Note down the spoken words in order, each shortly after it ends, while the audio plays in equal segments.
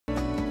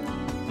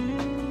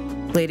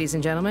Ladies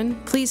and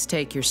gentlemen, please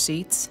take your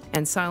seats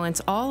and silence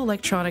all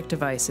electronic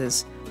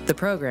devices. The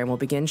program will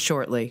begin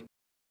shortly.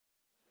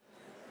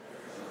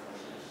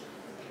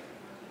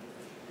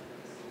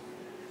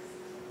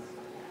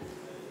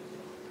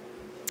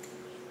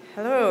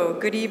 Hello,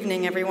 good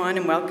evening everyone,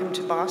 and welcome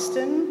to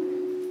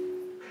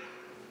Boston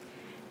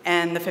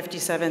and the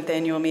 57th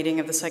annual meeting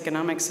of the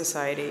Psychonomic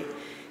Society.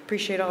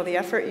 Appreciate all the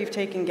effort you've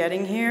taken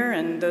getting here,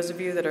 and those of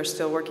you that are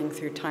still working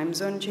through time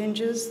zone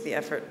changes, the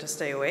effort to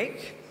stay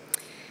awake.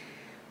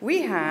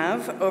 We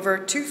have over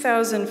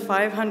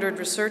 2,500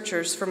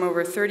 researchers from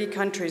over 30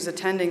 countries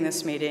attending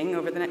this meeting,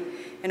 over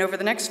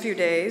the next few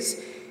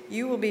days,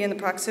 you will be in the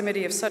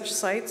proximity of such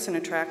sites and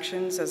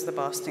attractions as the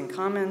Boston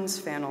Commons,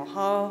 Faneuil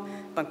Hall,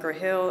 Bunker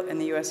Hill, and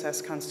the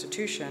USS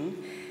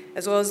Constitution,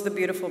 as well as the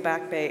beautiful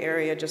Back Bay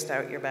area just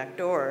out your back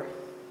door.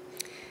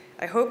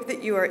 I hope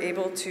that you are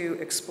able to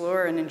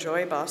explore and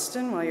enjoy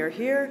Boston while you're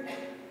here,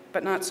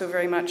 but not so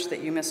very much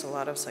that you miss a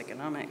lot of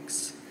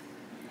psychonomics.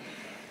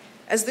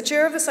 As the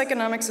chair of the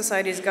Psychonomic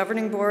Society's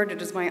governing board,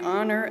 it is my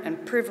honor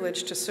and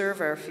privilege to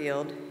serve our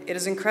field. It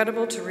is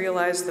incredible to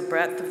realize the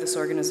breadth of this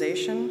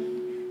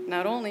organization,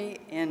 not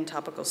only in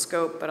topical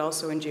scope, but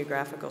also in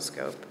geographical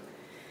scope.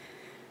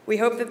 We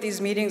hope that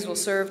these meetings will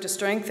serve to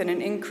strengthen and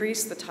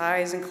increase the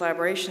ties and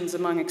collaborations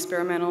among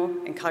experimental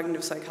and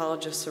cognitive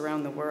psychologists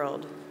around the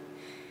world.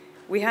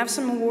 We have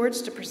some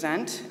awards to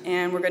present,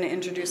 and we're going to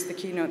introduce the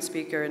keynote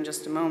speaker in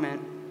just a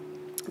moment.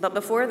 But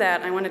before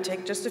that, I want to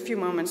take just a few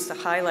moments to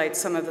highlight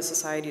some of the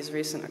Society's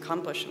recent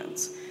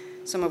accomplishments,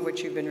 some of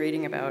which you've been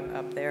reading about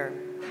up there.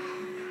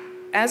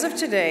 As of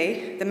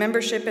today, the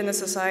membership in the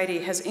Society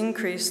has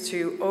increased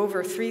to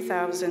over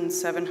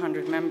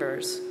 3,700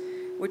 members,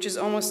 which is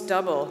almost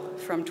double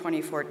from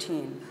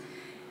 2014.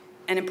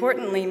 And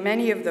importantly,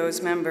 many of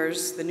those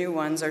members, the new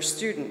ones, are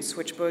students,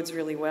 which bodes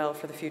really well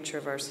for the future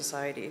of our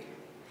Society.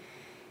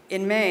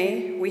 In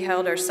May, we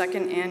held our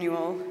second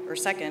international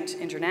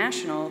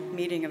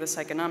meeting of the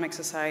Psychonomic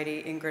Society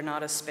in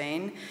Granada,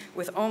 Spain,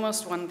 with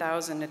almost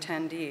 1,000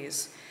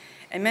 attendees.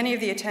 And many of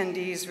the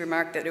attendees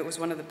remarked that it was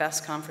one of the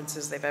best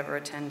conferences they've ever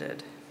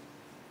attended.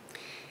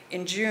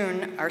 In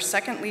June, our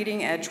second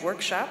Leading Edge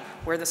workshop,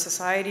 where the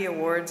Society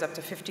awards up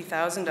to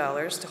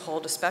 $50,000 to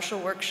hold a special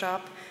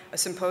workshop, a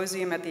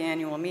symposium at the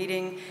annual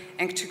meeting,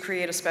 and to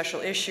create a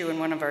special issue in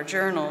one of our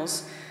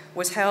journals,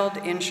 was held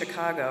in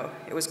Chicago.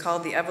 It was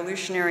called The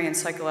Evolutionary and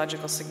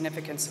Psychological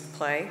Significance of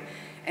Play,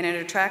 and it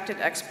attracted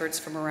experts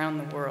from around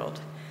the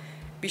world.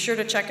 Be sure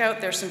to check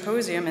out their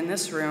symposium in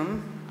this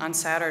room on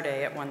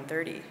Saturday at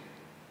 1:30.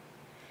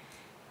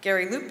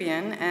 Gary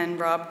Lupien and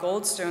Rob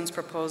Goldstone's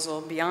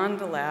proposal, Beyond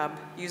the Lab,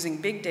 using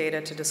big data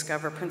to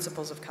discover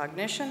principles of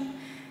cognition,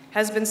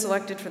 has been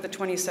selected for the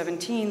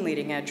 2017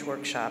 Leading Edge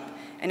workshop,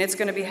 and it's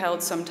going to be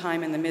held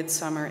sometime in the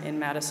midsummer in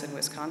Madison,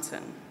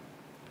 Wisconsin.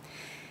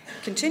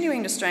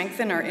 Continuing to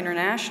strengthen our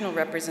international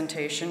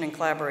representation and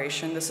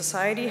collaboration, the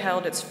Society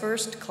held its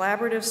first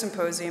collaborative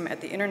symposium at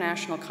the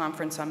International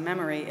Conference on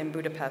Memory in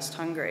Budapest,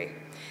 Hungary.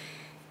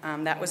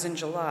 That was in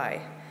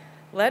July.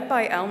 Led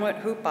by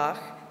Almut Hupach,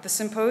 the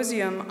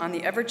symposium on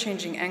the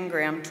ever-changing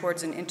engram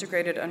towards an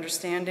integrated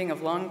understanding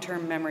of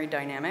long-term memory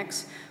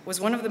dynamics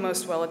was one of the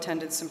most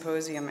well-attended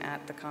symposium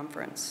at the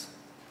conference.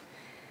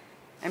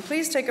 And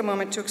please take a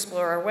moment to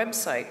explore our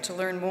website to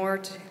learn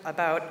more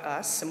about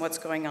us and what's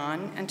going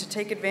on, and to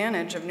take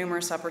advantage of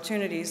numerous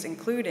opportunities,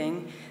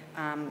 including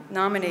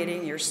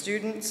nominating your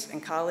students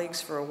and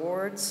colleagues for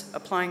awards,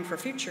 applying for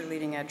future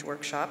Leading Edge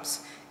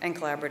workshops and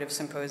collaborative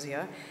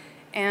symposia,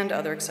 and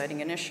other exciting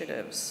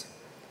initiatives.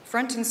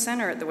 Front and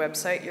center at the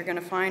website, you're going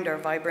to find our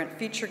vibrant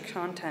featured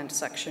content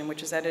section,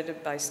 which is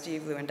edited by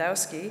Steve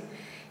Lewandowski.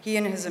 He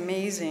and his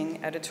amazing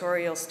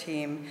editorials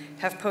team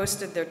have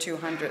posted their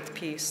 200th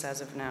piece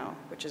as of now,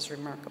 which is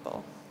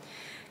remarkable.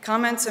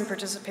 Comments and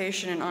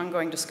participation in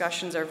ongoing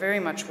discussions are very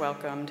much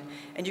welcomed,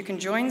 and you can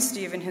join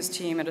Steve and his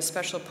team at a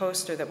special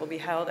poster that will be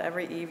held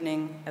every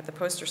evening at the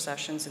poster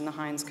sessions in the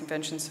Heinz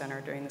Convention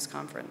Center during this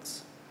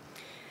conference.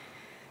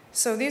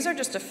 So these are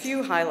just a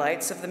few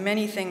highlights of the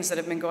many things that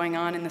have been going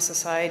on in the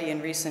Society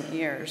in recent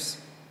years.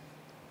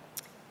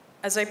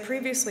 As I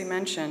previously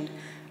mentioned,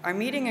 our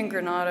meeting in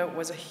Granada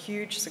was a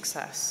huge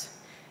success,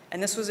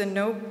 and this was in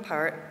no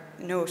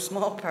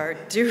small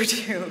part due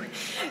to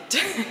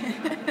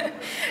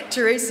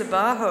Teresa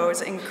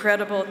Bajo's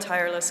incredible,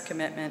 tireless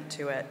commitment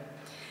to it.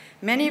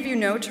 Many of you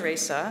know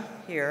Teresa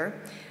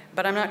here,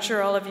 but I'm not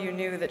sure all of you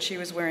knew that she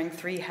was wearing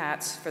 3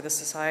 hats for the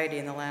Society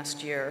in the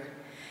last year.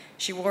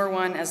 She wore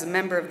one as a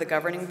member of the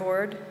governing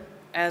board,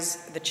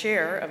 as the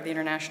chair of the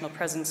International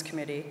Presence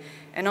Committee,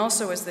 and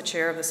also as the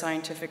chair of the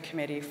scientific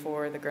committee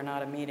for the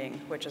Granada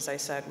meeting, which, as I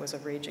said, was a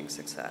raging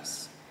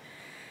success.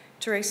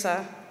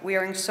 Teresa, we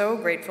are so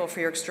grateful for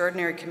your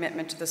extraordinary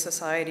commitment to the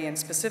Society, and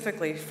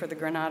specifically for the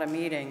Granada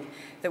meeting,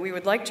 that we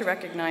would like to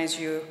recognize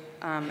you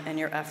and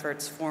your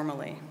efforts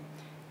formally.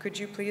 Could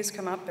you please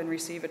come up and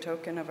receive a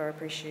token of our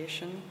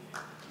appreciation?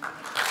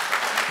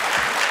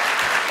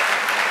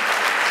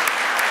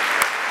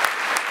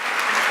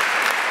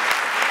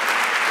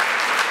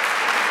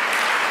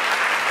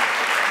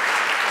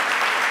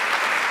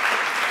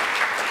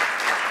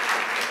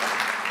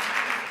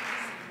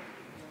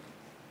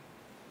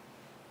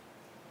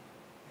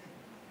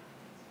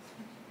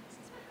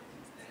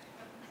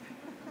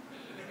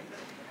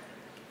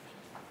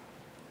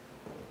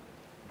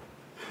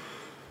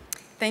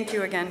 Thank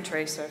you again,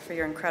 Teresa, for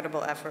your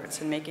incredible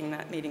efforts in making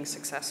that meeting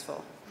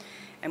successful.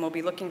 And we'll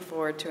be looking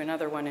forward to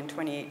another one in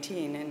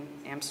 2018 in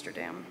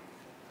Amsterdam.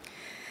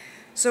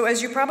 So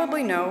as you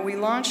probably know, we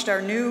launched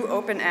our new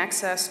open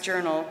access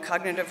journal,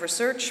 Cognitive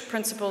Research,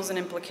 Principles and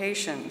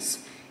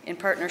Implications, in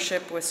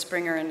partnership with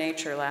Springer and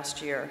Nature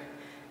last year.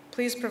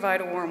 Please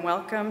provide a warm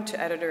welcome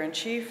to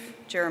Editor-in-Chief,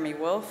 Jeremy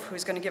Wolf,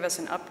 who's going to give us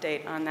an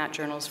update on that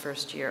journal's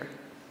first year.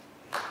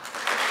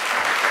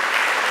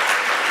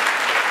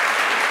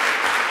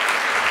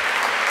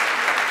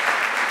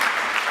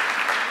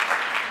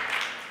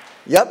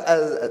 Yep,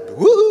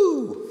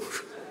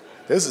 woohoo!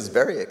 This is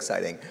very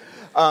exciting.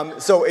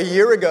 So a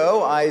year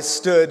ago, I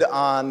stood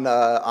on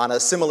a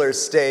similar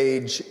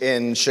stage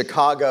in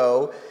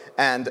Chicago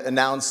and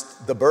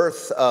announced the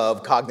birth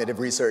of Cognitive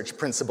Research,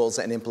 Principles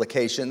and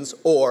Implications,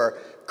 or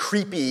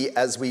CREEPY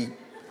as we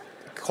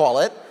call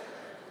it,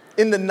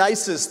 in the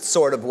nicest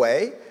sort of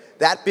way.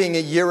 That being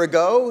a year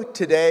ago,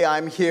 today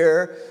I'm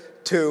here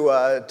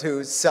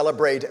to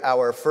celebrate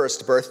our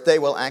first birthday.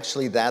 Well,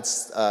 actually,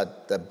 that's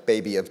the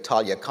baby of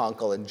Talia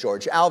Conkle and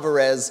George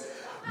Alvarez,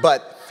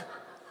 but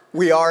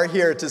we are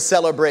here to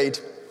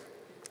celebrate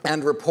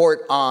and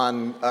report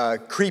on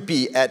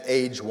CREEPY at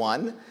age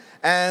 1.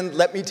 And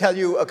let me tell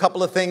you a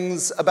couple of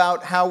things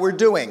about how we're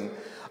doing.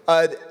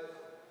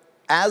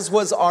 As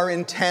was our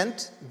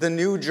intent, the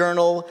new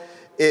journal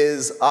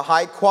is a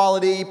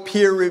high-quality,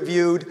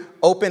 peer-reviewed,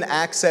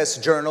 open-access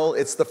journal.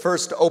 It's the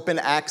first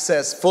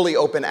open-access, fully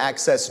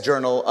open-access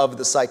journal of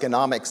the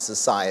Psychonomic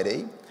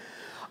Society.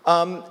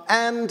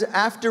 And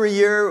after a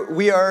year,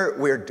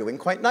 we're doing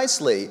quite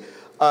nicely.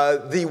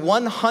 The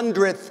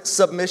 100th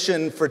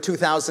submission for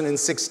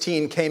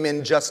 2016 came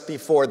in just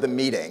before the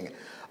meeting.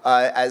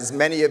 As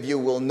many of you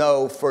will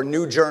know, for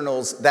new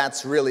journals,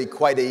 that's really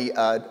quite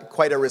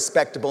a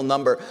respectable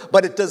number.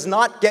 But it does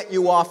not get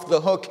you off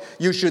the hook.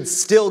 You should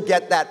still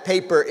get that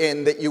paper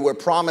in that you were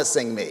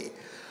promising me,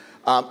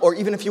 or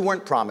even if you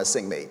weren't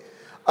promising me.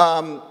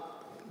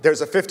 There's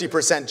a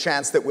 50%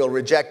 chance that we'll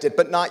reject it,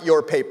 but not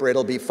your paper.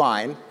 It'll be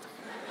fine.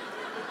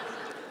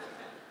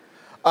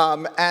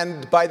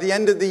 And by the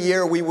end of the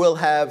year, we will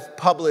have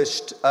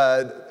published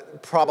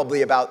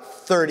probably about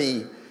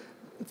 30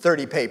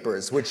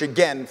 papers, which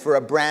again, for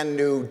a brand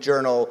new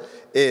journal,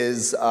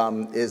 is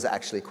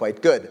actually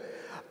quite good.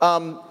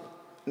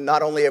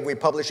 Not only are we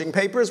publishing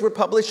papers, we're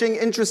publishing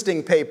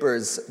interesting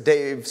papers.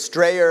 Dave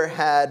Strayer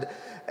had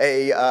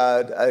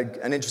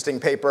an interesting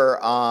paper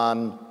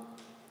on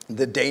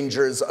the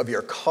dangers of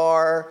your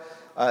car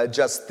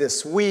just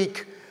this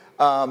week.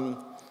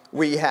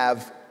 We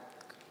have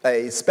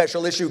a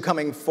special issue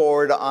coming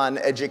forward on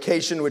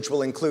education, which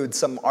will include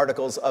some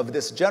articles of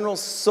this general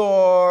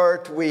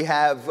sort. We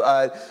have,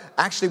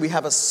 actually, we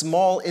have a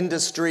small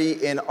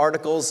industry in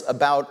articles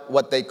about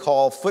what they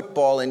call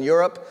football in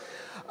Europe,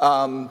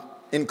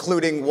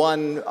 including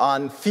one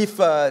on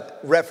FIFA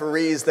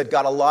referees that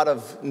got a lot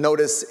of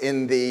notice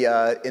in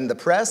the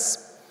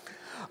press.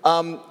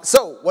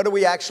 So what do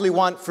we actually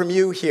want from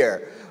you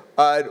here?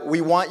 We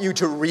want you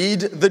to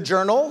read the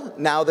journal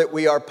now that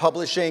we are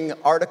publishing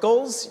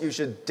articles. You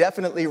should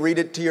definitely read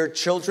it to your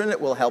children. It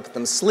will help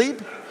them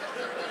sleep.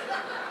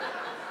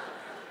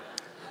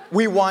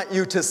 We want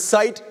you to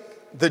cite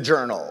the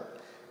journal.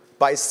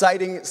 By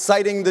citing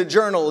the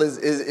journal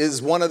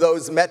is one of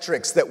those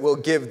metrics that will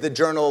give the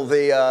journal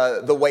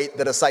the weight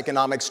that a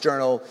psychonomics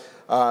journal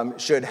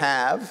should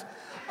have.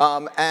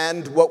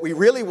 And what we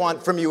really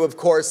want from you, of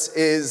course,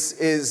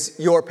 is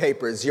your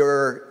papers,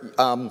 your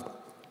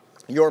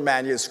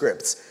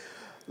manuscripts.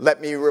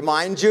 Let me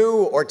remind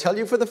you, or tell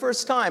you for the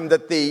first time,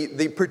 that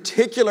the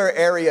particular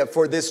area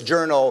for this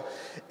journal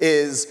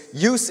is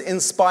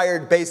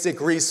use-inspired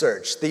basic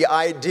research. The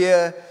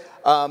idea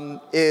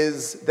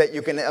is that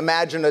you can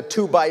imagine a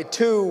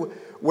 2x2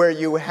 where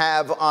you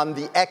have on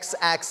the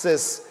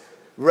x-axis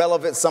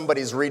relevant,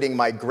 somebody's reading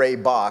my gray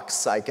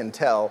box, I can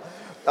tell,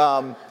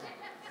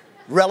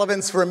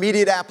 relevance for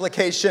immediate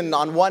application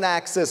on one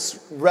axis,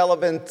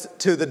 relevant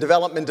to the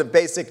development of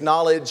basic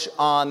knowledge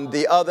on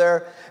the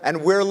other,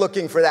 and we're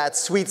looking for that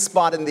sweet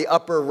spot in the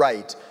upper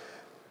right.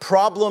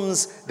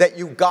 Problems that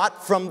you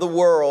got from the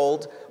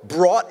world,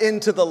 brought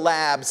into the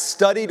lab,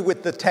 studied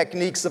with the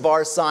techniques of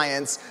our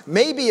science.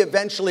 Maybe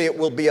eventually it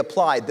will be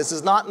applied. This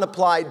is not an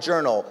applied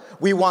journal.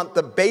 We want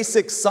the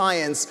basic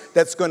science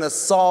that's going to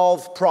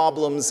solve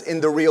problems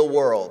in the real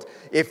world.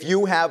 If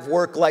you have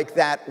work like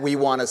that, we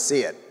want to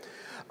see it.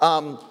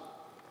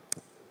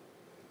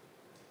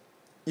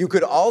 You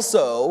could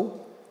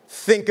also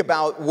think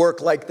about work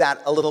like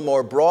that a little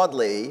more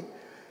broadly.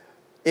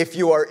 If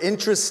you are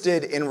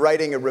interested in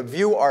writing a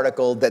review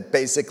article that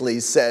basically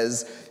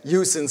says,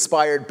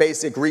 use-inspired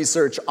basic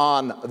research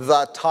on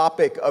the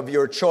topic of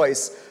your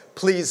choice,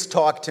 please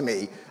talk to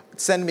me.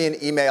 Send me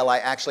an email. I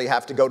actually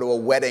have to go to a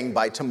wedding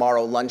by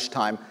tomorrow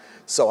lunchtime,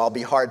 so I'll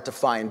be hard to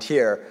find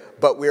here.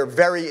 But we're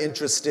very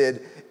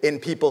interested in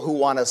people who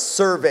want to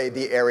survey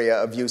the area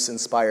of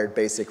use-inspired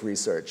basic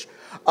research.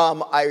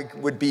 I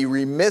would be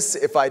remiss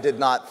if I did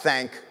not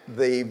thank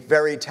the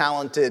very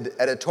talented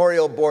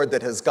editorial board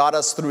that has got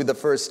us through the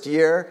first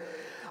year.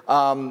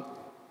 And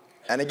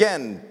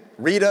again,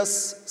 read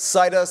us,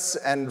 cite us,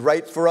 and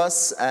write for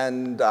us,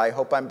 and I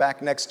hope I'm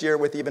back next year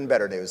with even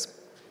better news.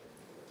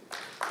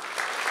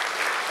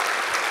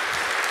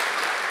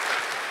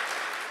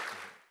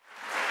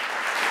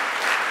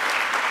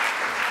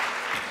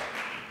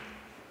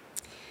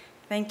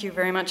 Thank you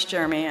very much,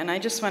 Jeremy. And I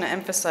just want to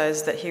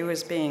emphasize that he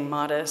was being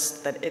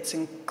modest, that it's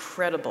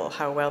incredible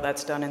how well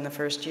that's done in the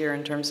first year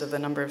in terms of the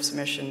number of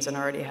submissions and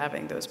already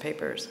having those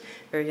papers.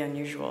 Very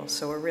unusual,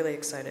 so we're really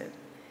excited.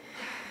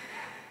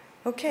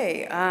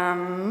 Okay,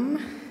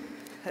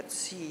 let's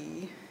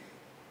see.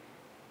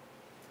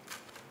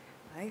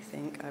 I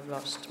think I've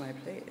lost my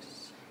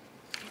place.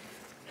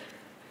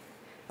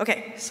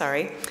 Okay,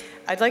 sorry.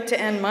 I'd like to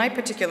end my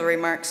particular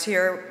remarks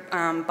here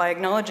by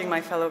acknowledging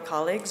my fellow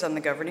colleagues on the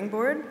governing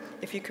board.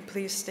 If you could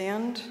please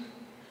stand.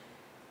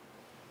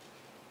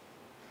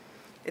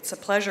 It's a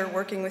pleasure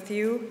working with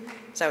you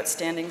as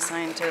outstanding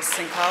scientists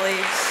and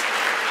colleagues.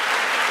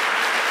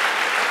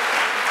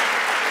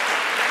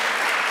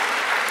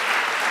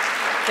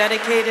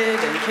 Dedicated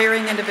and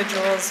caring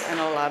individuals, and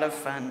a lot of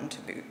fun to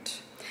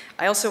boot.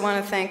 I also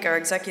want to thank our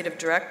executive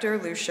director,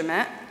 Lou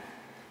Chamet.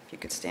 If you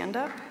could stand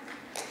up.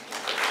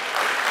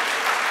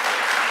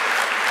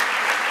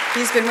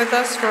 He's been with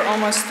us for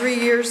almost 3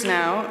 years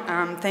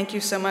now. Thank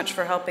you so much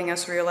for helping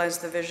us realize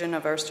the vision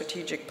of our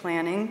strategic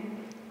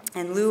planning.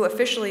 And Lou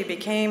officially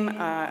became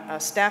a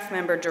staff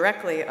member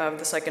directly of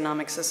the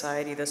Psychonomic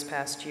Society this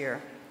past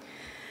year.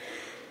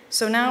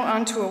 So now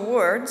on to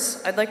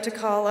awards. I'd like to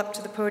call up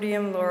to the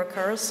podium Laura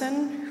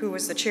Carlson, who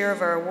was the chair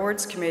of our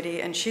awards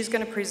committee, and she's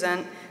going to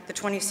present the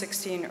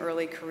 2016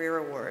 Early Career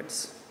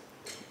Awards.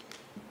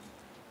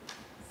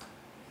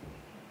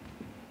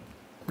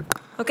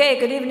 Okay,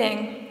 good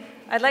evening.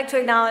 I'd like to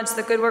acknowledge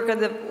the good work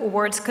of the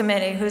awards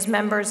committee, whose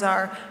members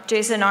are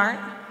Jason Arndt,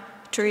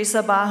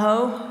 Teresa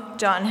Bajo,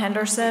 John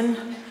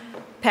Henderson,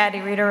 Patty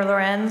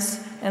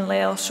Reeder-Lorenz, and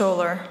Lael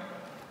Scholler.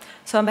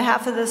 So on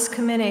behalf of this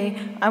committee,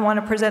 I want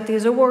to present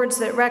these awards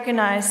that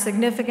recognize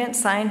significant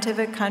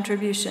scientific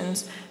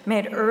contributions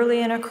made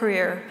early in a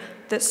career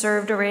that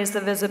serve to raise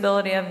the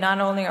visibility of not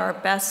only our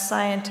best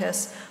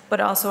scientists, but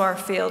also our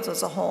fields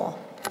as a whole.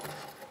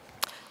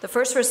 The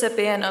first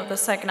recipient of the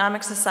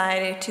Psychonomic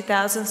Society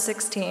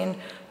 2016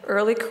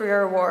 Early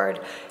Career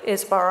Award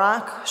is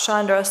Barak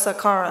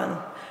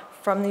Chandrasekaran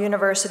from the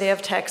University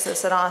of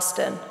Texas at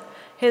Austin.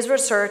 His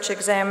research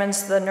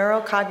examines the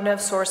neurocognitive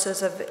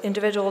sources of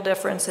individual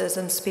differences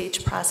in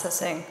speech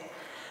processing.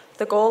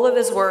 The goal of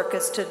his work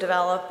is to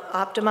develop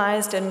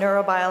optimized and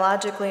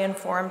neurobiologically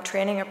informed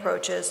training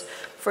approaches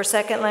for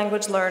second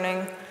language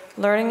learning,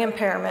 learning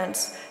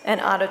impairments, and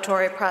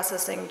auditory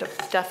processing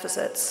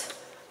deficits.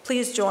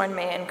 Please join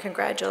me in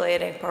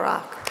congratulating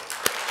Barak.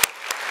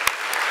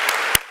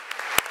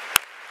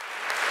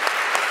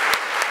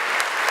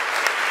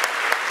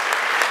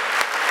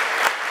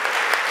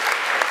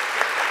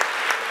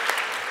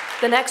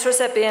 The next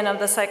recipient of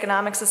the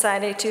Psychonomic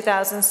Society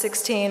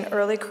 2016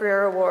 Early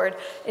Career Award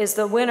is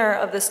the winner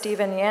of the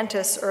Stephen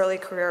Yantis Early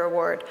Career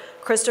Award,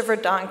 Christopher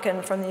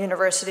Donkin from the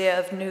University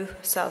of New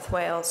South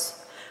Wales.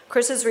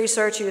 Chris's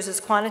research uses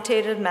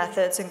quantitative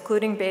methods,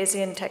 including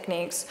Bayesian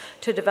techniques,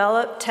 to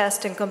develop,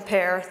 test, and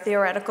compare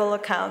theoretical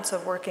accounts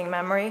of working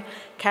memory,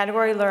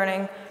 category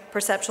learning,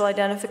 perceptual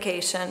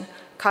identification,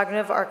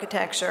 cognitive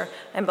architecture,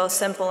 and both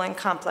simple and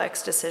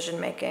complex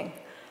decision-making.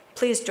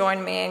 Please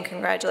join me in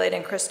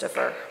congratulating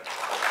Christopher.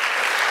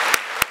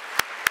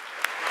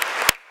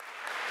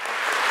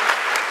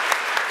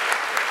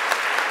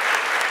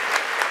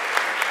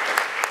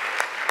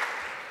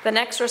 The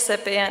next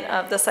recipient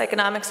of the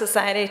Psychonomic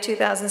Society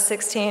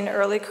 2016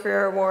 Early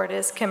Career Award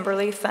is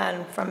Kimberly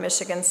Fenn from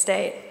Michigan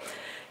State.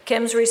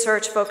 Kim's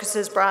research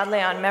focuses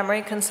broadly on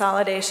memory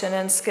consolidation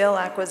and skill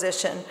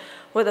acquisition,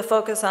 with a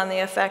focus on the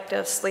effect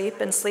of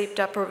sleep and sleep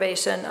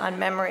deprivation on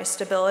memory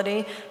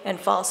stability and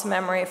false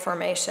memory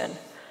formation.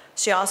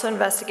 She also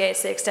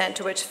investigates the extent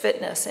to which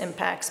fitness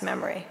impacts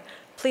memory.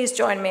 Please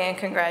join me in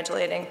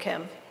congratulating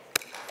Kim.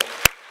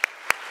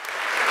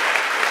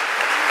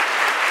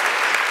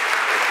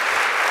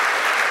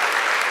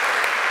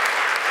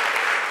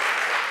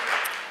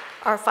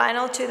 Our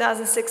final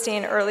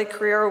 2016 Early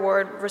Career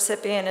Award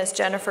recipient is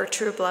Jennifer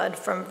Trueblood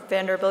from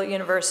Vanderbilt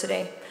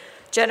University.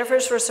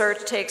 Jennifer's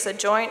research takes a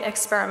joint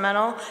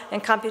experimental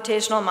and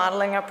computational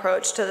modeling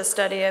approach to the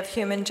study of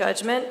human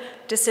judgment,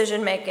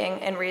 decision-making,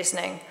 and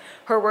reasoning.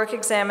 Her work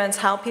examines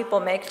how people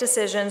make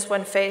decisions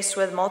when faced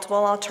with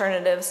multiple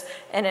alternatives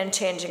and in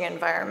changing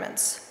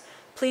environments.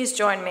 Please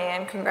join me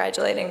in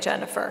congratulating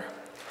Jennifer.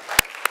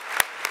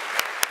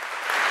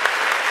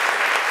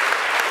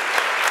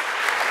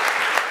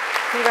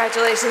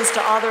 Congratulations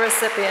to all the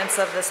recipients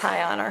of this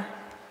high honor.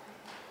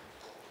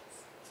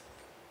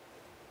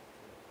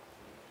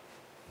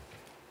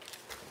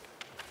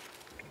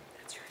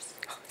 That's yours.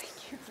 Oh,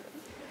 thank you.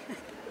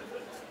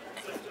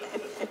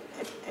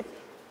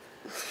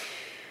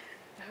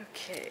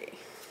 Okay.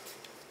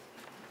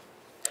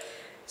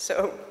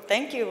 So,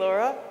 thank you,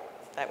 Laura.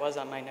 that was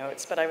on my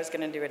notes, but I was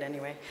going to do it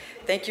anyway.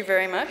 Thank you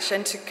very much,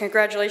 and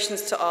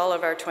congratulations to all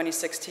of our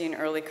 2016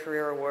 Early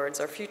Career Awards.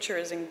 Our future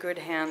is in good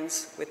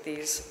hands with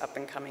these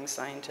up-and-coming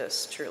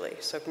scientists, truly,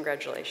 so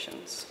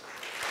congratulations.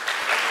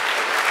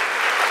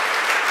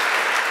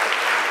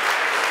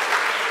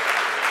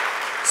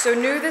 So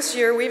new this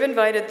year, we've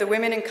invited the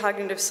Women in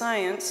Cognitive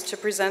Science to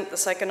present the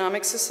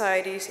Psychonomic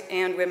Society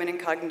and Women in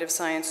Cognitive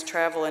Science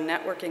Travel and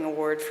Networking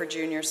Award for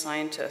Junior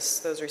Scientists,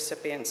 those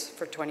recipients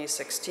for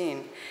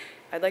 2016.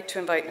 I'd like to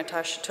invite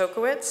Natasha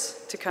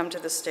Tokowitz to come to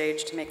the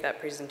stage to make that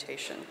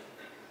presentation.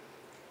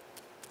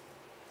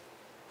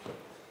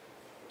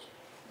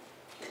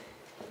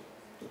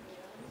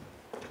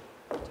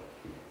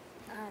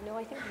 No,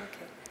 I think I'm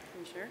okay.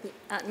 You sure?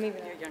 Maybe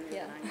not. You're younger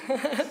Yeah. than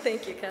I am.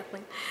 Thank you,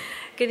 Kathleen.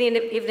 Good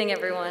evening,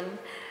 everyone.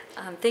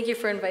 Thank you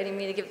for inviting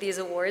me to give these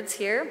awards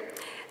here.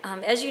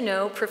 As you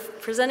know,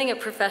 presenting at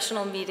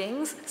professional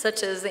meetings,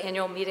 such as the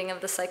annual meeting of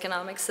the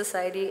Psychonomic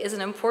Society, is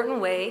an important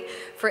way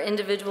for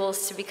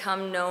individuals to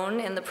become known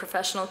in the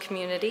professional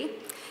community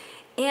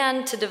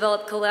and to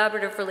develop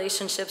collaborative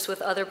relationships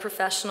with other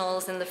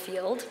professionals in the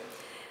field.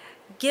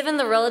 Given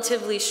the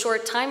relatively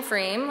short time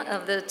frame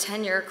of the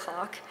tenure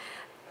clock,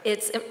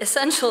 it's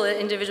essential that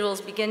individuals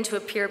begin to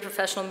appear at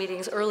professional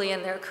meetings early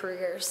in their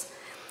careers.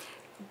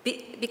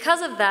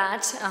 Because of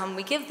that,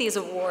 we give these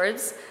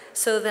awards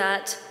so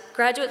that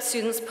graduate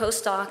students,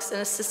 postdocs,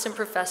 and assistant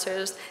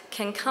professors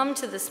can come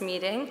to this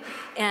meeting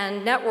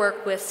and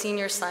network with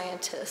senior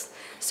scientists.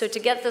 So to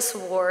get this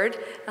award,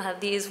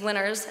 these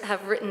winners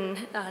have written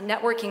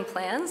networking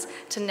plans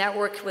to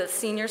network with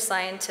senior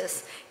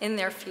scientists in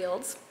their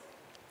fields.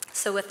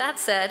 So with that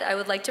said, I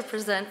would like to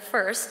present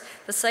first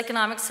the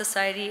Psychonomic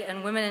Society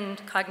and Women in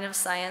Cognitive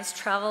Science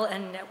Travel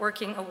and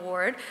Networking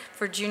Award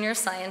for Junior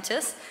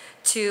Scientists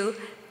to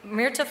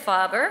Mirta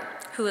Faber,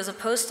 who is a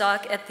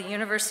postdoc at the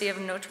University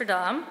of Notre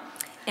Dame,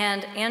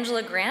 and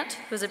Angela Grant,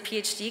 who is a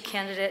PhD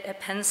candidate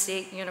at Penn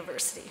State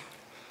University.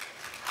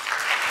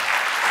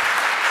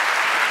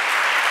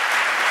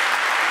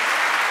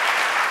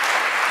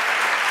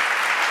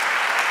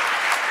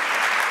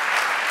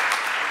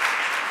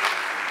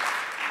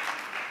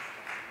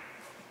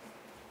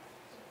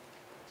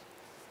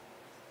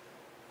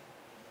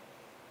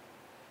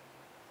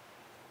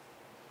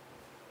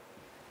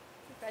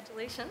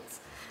 Congratulations.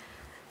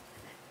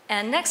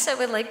 And next I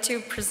would like to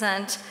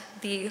present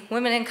the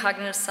Women in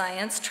Cognitive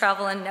Science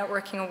Travel and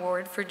Networking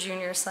Award for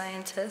Junior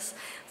Scientists,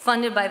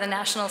 funded by the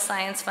National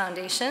Science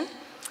Foundation.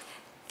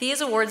 These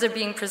awards are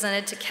being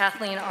presented to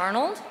Kathleen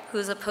Arnold, who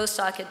is a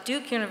postdoc at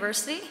Duke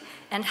University,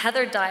 and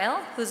Heather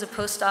Dial, who is a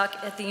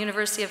postdoc at the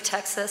University of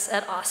Texas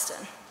at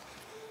Austin.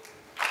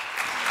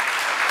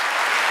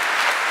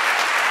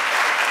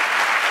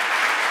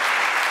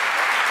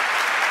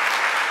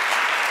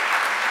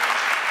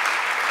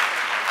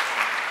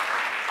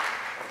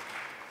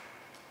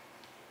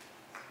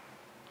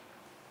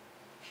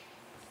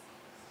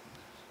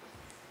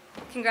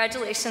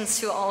 Congratulations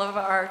to all of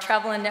our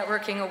Travel and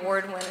Networking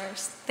Award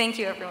winners. Thank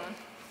you, everyone.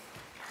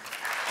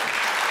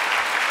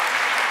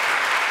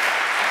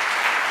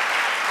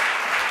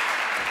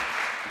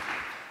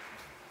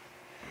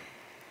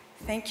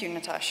 Thank you,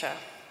 Natasha.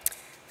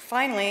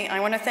 Finally, I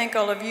want to thank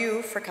all of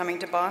you for coming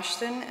to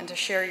Boston and to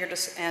share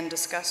and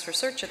discuss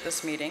research at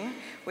this meeting.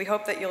 We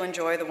hope that you'll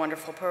enjoy the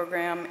wonderful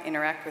program,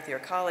 interact with your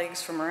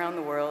colleagues from around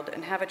the world,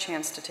 and have a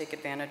chance to take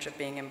advantage of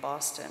being in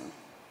Boston.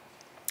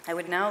 I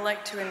would now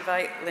like to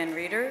invite Lynn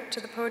Reeder to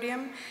the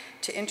podium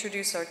to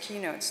introduce our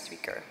keynote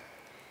speaker.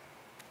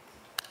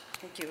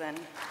 Thank you, Lynn.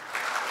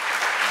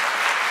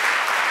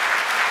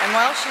 And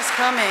while she's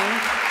coming,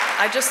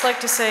 I'd just like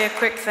to say a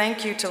quick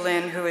thank you to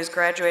Lynn, who is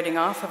graduating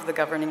off of the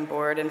governing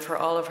board, and for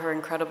all of her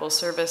incredible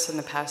service in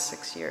the past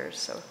 6 years.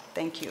 So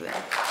thank you, Lynn.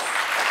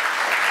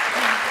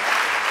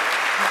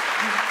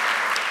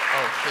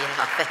 Oh,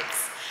 yeah,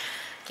 thanks.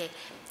 Okay.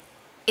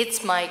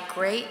 It's my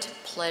great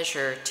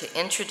pleasure to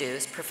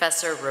introduce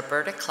Professor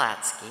Roberta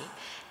Klatzky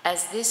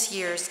as this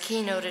year's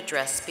keynote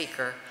address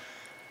speaker.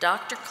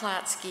 Dr.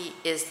 Klatzky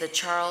is the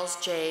Charles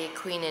J.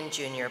 Queenan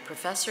Jr.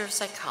 Professor of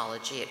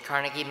Psychology at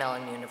Carnegie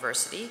Mellon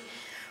University,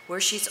 where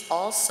she's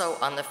also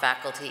on the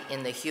faculty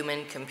in the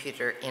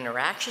Human-Computer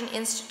Interaction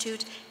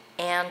Institute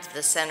and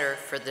the Center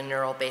for the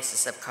Neural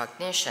Basis of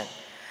Cognition.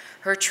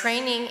 Her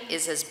training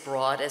is as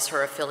broad as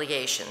her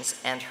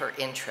affiliations and her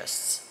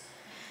interests.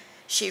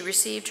 She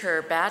received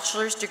her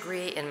bachelor's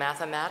degree in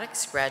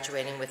mathematics,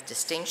 graduating with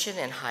distinction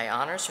and high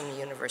honors from the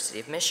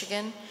University of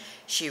Michigan.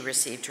 She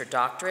received her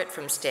doctorate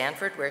from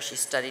Stanford, where she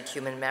studied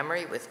human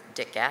memory with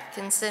Dick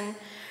Atkinson.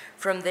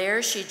 From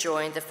there, she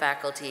joined the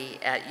faculty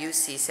at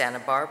UC Santa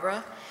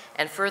Barbara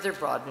and further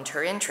broadened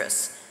her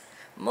interests.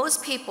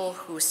 Most people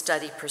who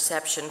study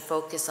perception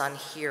focus on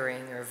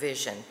hearing or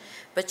vision,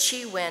 but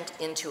she went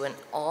into an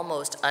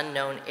almost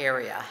unknown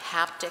area,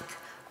 haptic,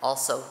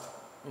 also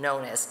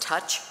known as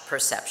touch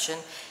perception,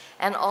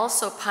 and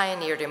also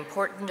pioneered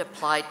important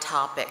applied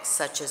topics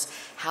such as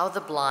how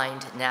the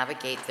blind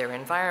navigate their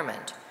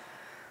environment.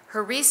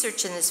 Her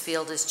research in this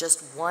field is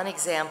just one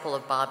example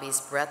of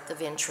Bobby's breadth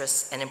of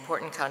interests and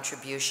important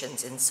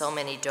contributions in so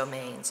many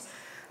domains.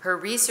 Her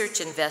research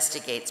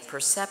investigates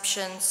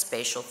perception,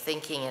 spatial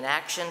thinking, and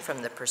action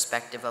from the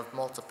perspective of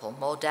multiple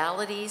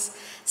modalities,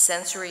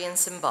 sensory and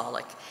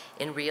symbolic,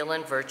 in real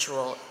and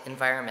virtual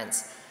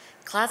environments.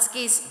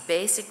 Klatzky's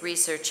basic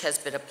research has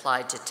been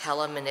applied to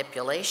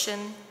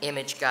telemanipulation,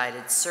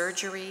 image-guided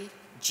surgery,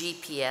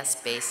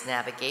 GPS-based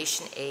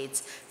navigation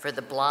aids for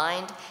the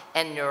blind,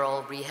 and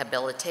neural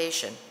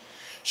rehabilitation.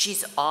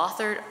 She's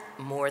authored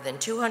more than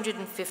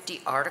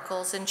 250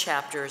 articles and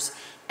chapters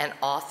and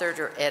authored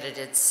or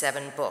edited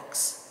 7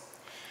 books.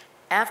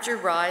 After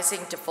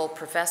rising to full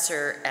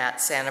professor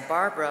at Santa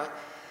Barbara,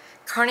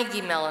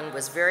 Carnegie Mellon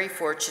was very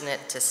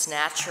fortunate to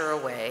snatch her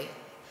away.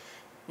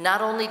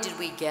 Not only did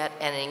we get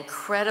an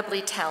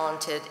incredibly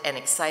talented and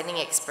exciting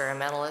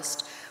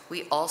experimentalist,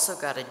 we also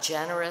got a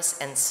generous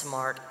and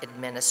smart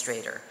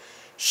administrator.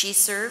 She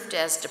served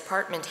as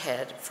department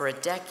head for a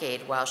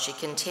decade while she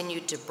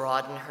continued to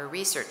broaden her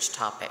research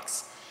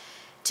topics.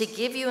 To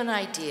give you an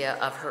idea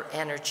of her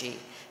energy,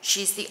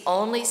 she's the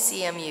only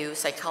CMU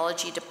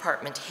psychology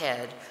department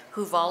head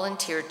who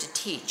volunteered to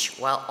teach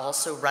while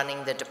also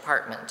running the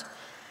department.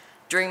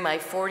 During my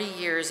 40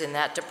 years in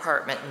that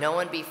department, no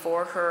one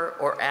before her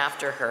or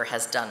after her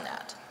has done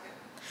that.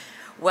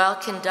 While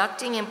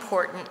conducting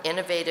important,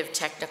 innovative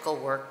technical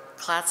work,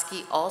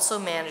 Klatzky also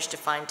managed to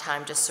find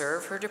time to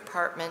serve her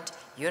department,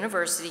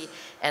 university,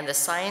 and the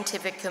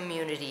scientific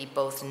community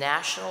both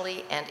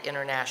nationally and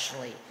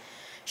internationally.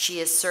 She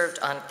has served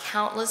on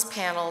countless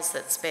panels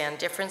that span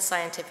different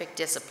scientific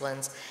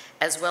disciplines,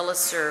 as well as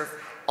served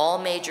all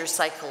major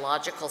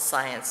psychological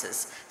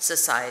sciences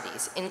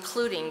societies,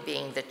 including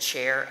being the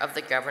chair of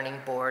the governing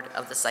board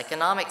of the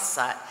Psychonomic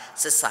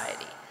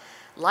Society.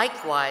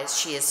 Likewise,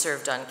 she has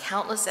served on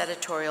countless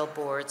editorial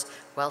boards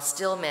while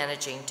still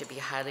managing to be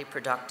highly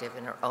productive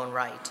in her own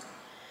right.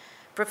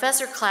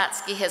 Professor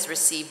Klatzky has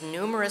received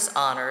numerous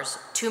honors,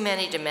 too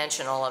many to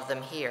mention all of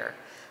them here.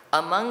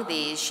 Among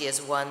these, she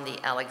has won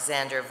the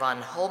Alexander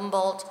von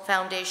Humboldt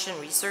Foundation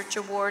Research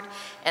Award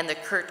and the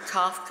Kurt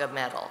Kafka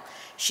Medal.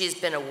 She has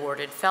been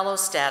awarded fellow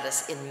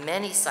status in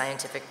many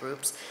scientific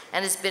groups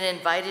and has been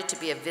invited to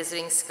be a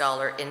visiting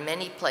scholar in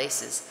many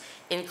places,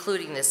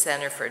 including the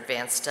Center for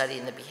Advanced Study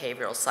in the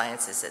Behavioral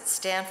Sciences at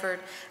Stanford,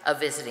 a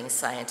visiting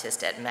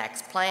scientist at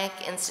Max Planck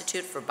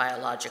Institute for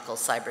Biological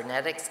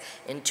Cybernetics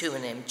in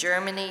Tübingen,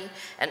 Germany,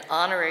 an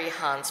honorary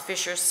Hans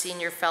Fischer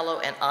Senior Fellow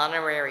and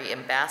honorary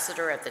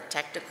ambassador at the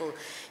Technical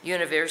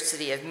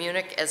University of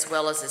Munich, as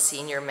well as a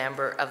senior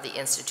member of the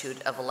Institute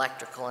of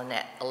Electrical and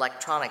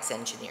Electronics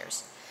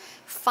Engineers.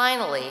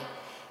 Finally,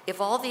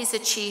 if all these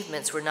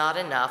achievements were not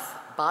enough,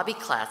 Bobby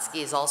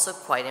Klatzky is also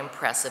quite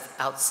impressive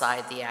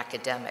outside the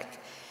academic.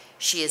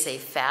 She is a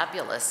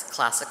fabulous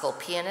classical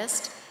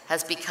pianist,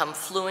 has become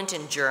fluent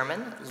in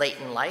German, late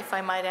in life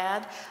I might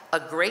add, a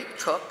great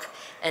cook,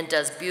 and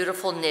does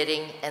beautiful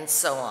knitting and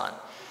so on.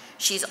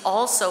 She's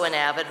also an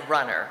avid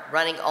runner,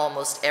 running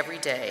almost every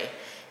day.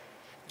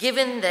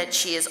 Given that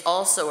she is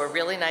also a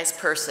really nice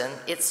person,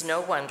 it's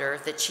no wonder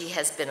that she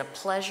has been a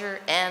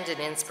pleasure and an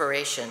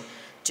inspiration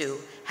to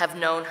have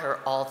known her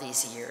all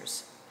these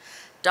years.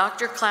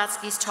 Dr.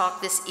 Klatzky's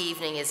talk this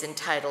evening is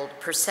entitled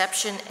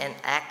Perception and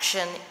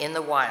Action in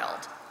the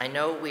Wild. I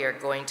know we are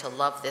going to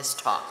love this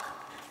talk.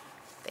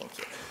 Thank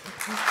you.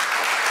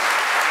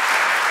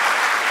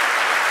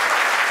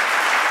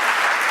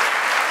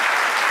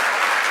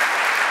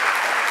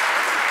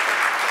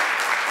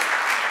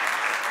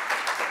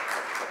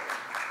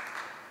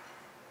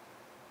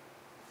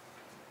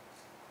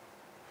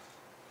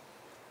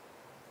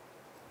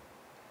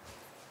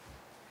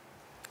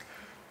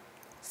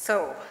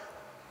 So,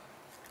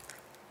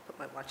 put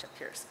my watch up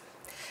here.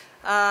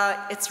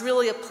 It's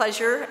really a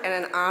pleasure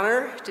and an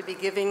honor to be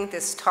giving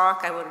this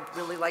talk. I would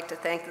really like to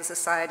thank the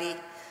Society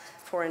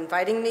for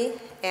inviting me,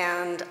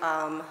 and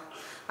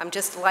I'm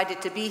just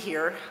delighted to be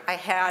here. I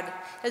had,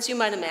 as you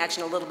might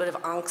imagine, a little bit of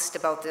angst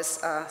about this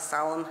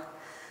solemn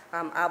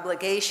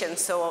obligation,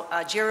 so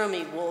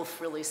Jeremy Wolf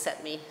really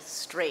set me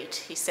straight.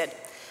 He said,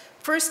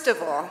 first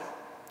of all,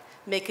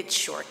 make it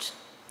short.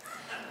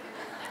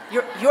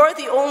 You're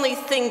the only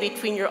thing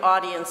between your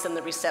audience and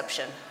the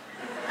reception.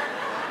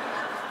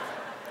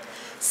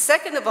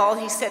 Second of all,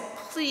 he said,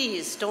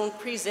 please don't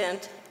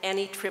present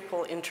any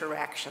triple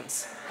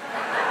interactions.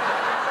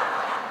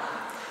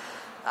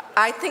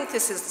 I think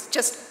this is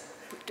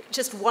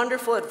just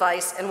wonderful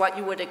advice and what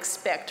you would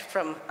expect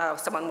from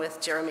someone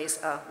with Jeremy's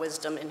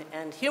wisdom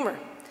and humor.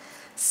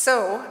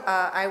 So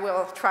I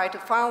will try to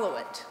follow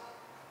it.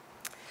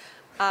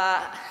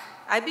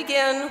 I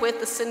begin with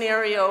the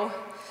scenario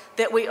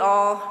that we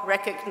all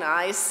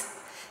recognize.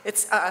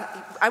 It's,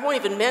 I won't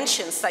even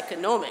mention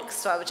psychonomics,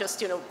 so I would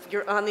just,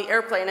 you're on the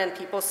airplane and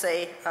people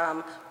say,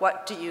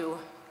 what do you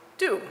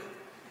do?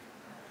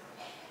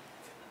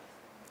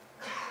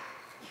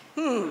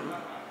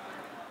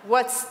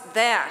 What's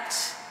that?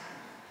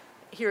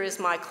 Here is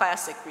my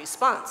classic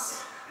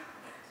response.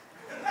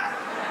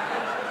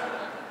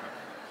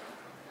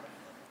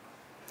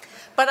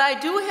 But I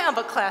do have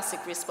a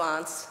classic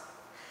response.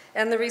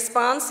 And the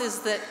response is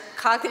that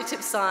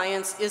cognitive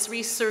science is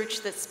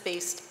research that's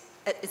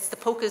it's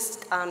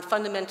focused on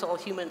fundamental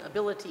human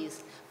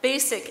abilities,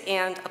 basic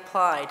and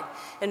applied.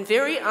 And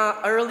very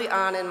early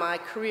on in my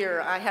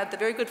career, I had the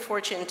very good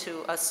fortune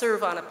to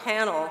serve on a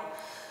panel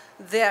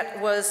that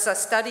was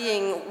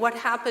studying what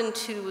happened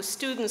to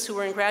students who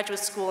were in graduate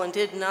school and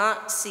did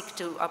not seek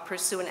to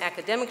pursue an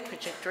academic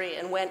trajectory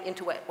and went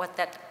into what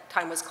that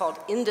time was called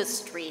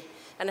industry.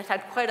 And it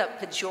had quite a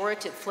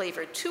pejorative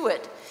flavor to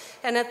it.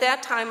 And at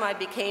that time, I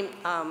became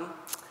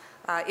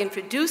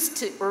introduced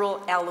to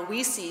Earl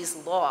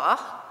Aloisi's law.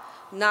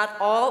 Not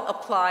all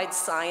applied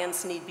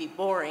science need be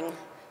boring.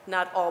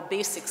 Not all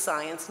basic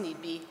science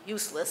need be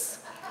useless.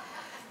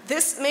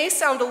 This may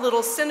sound a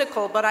little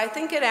cynical, but I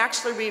think it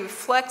actually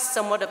reflects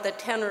somewhat of the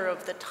tenor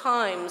of the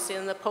times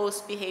in the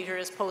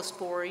post-behaviorist,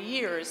 post-war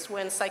years,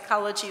 when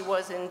psychology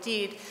was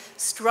indeed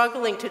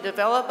struggling to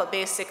develop a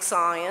basic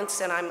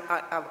science, and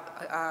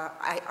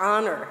I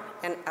honor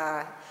and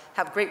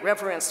have great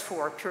reverence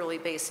for purely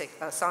basic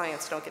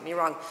science, don't get me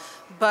wrong,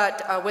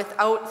 but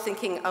without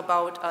thinking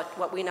about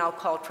what we now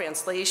call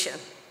translation.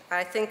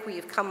 I think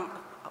we've come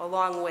a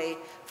long way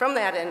from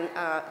that, and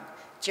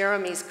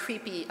Jeremy's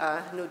creepy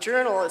new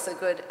journal is a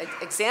good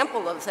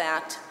example of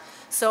that.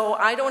 So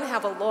I don't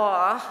have a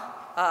law.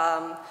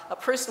 A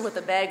person with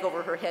a bag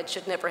over her head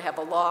should never have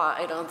a law,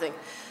 I don't think.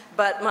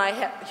 But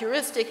my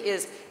heuristic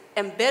is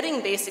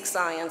embedding basic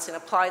science and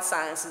applied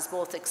science is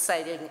both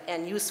exciting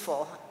and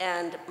useful.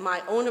 And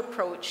my own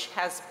approach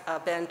has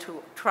been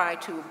to try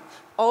to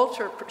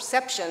alter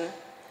perception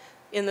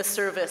in the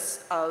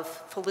service of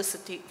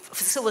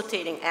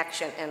facilitating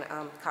action and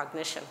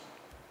cognition.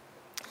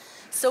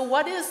 So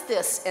what is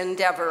this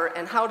endeavor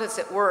and how does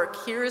it work?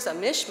 Here's a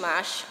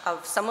mishmash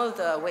of some of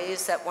the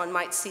ways that one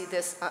might see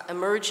this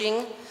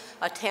emerging,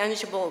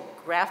 tangible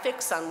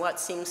graphics on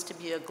what seems to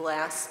be a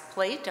glass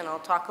plate, and I'll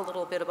talk a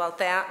little bit about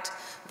that.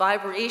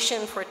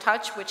 Vibration for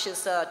touch, which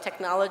is a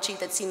technology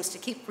that seems to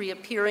keep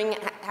reappearing,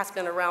 has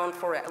been around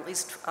for at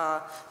least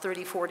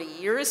 30, 40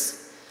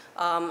 years.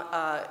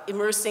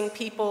 Immersing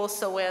people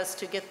so as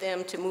to get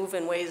them to move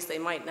in ways they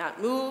might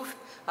not move.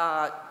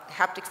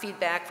 Haptic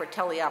feedback for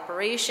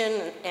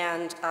teleoperation,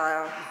 and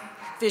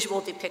visual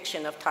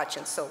depiction of touch,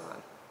 and so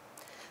on.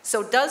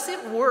 So does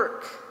it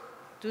work?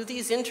 Do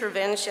these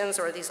interventions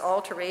or these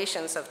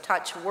alterations of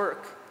touch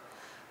work?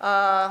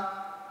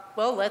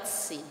 Well, let's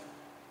see.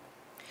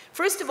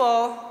 First of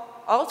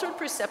all, altered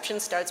perception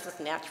starts with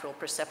natural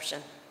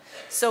perception.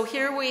 So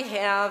here we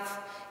have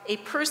a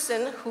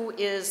person who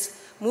is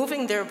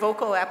moving their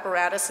vocal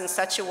apparatus in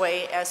such a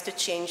way as to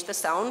change the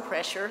sound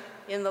pressure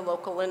in the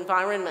local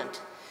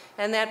environment.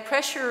 And that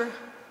pressure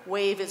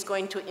wave is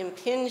going to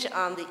impinge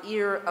on the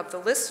ear of the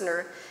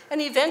listener,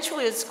 and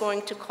eventually it's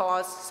going to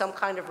cause some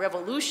kind of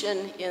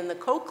revolution in the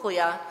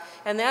cochlea,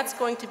 and that's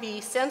going to be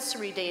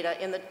sensory data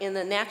in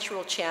the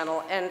natural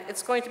channel, and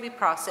it's going to be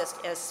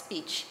processed as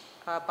speech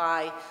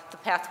by the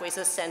pathways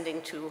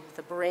ascending to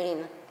the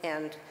brain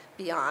and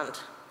beyond,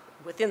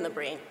 within the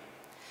brain.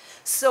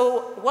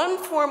 So one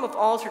form of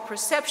altered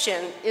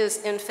perception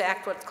is, in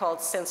fact, what's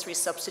called sensory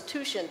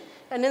substitution.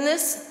 And in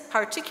this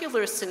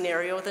particular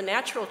scenario, the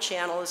natural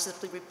channel is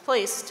simply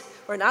replaced,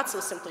 or not so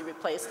simply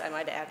replaced, I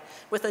might add,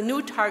 with a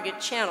new target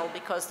channel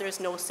because there's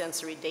no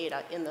sensory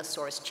data in the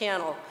source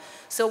channel.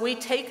 So we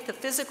take the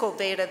physical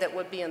data that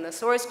would be in the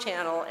source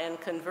channel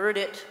and convert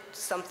it to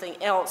something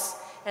else,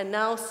 and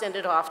now send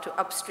it off to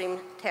upstream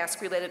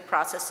task-related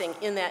processing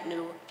in that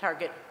new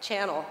target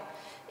channel.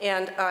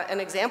 And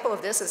an example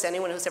of this is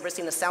anyone who's ever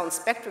seen a sound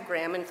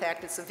spectrogram. In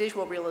fact, it's a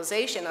visual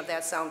realization of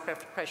that sound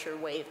pressure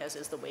wave, as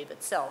is the wave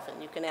itself.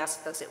 And you can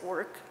ask, does it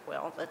work?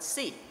 Well, let's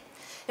see.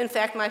 In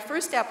fact, my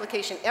first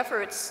application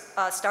efforts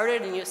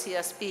started in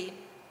UCSB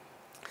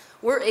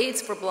were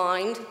aids for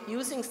blind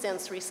using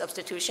sensory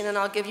substitution. And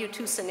I'll give you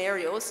two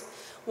scenarios.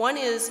 One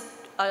is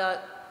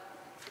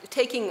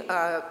taking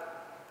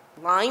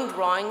line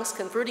drawings,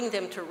 converting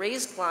them to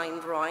raised line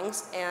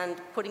drawings, and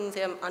putting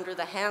them under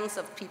the hands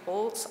of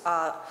people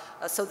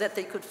so that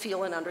they could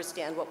feel and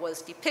understand what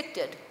was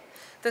depicted.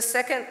 The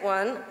second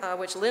one,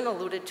 which Lynn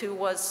alluded to,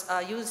 was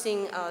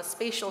using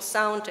spatial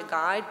sound to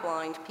guide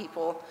blind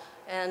people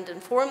and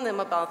inform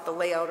them about the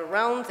layout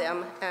around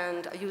them,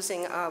 and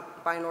using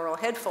binaural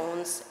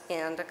headphones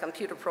and a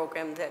computer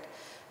program that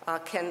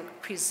can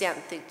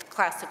present the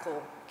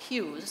classical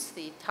cues,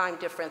 the time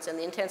difference and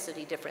the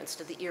intensity difference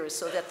to the ears,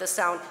 so that the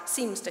sound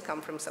seems to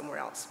come from somewhere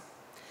else.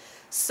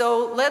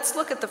 So let's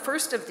look at the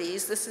first of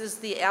these. This is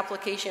the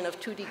application of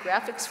 2D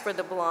graphics for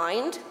the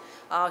blind.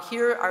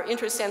 Here our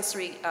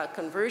intersensory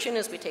conversion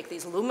is we take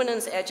these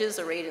luminance edges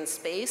arrayed in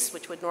space,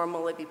 which would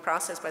normally be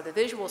processed by the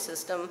visual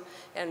system,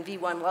 and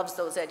V1 loves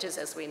those edges,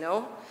 as we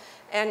know,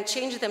 and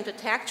change them to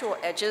tactile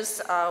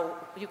edges.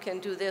 You can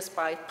do this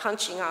by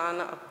punching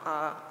on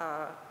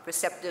a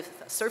receptive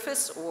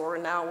surface, or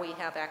now we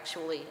have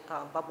actually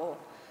bubble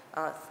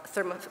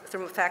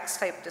thermofax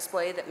type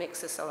display that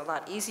makes this a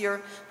lot easier.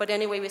 But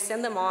anyway, we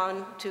send them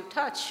on to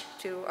touch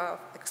to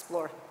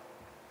explore.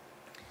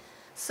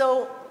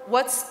 So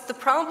what's the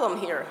problem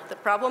here? The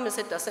problem is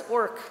it doesn't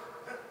work.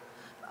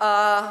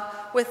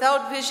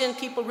 Without vision,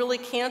 people really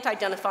can't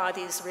identify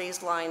these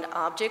raised line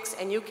objects,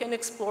 and you can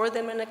explore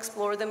them and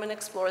explore them and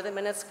explore them,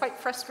 and it's quite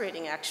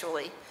frustrating,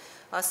 actually.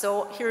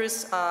 So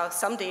here's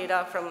some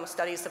data from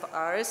studies of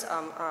ours,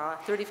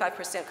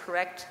 35%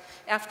 correct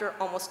after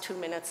almost 2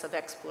 minutes of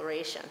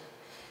exploration.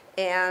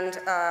 And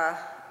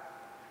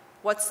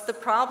what's the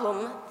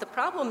problem? The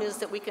problem is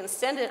that we can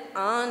send it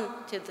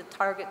on to the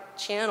target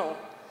channel,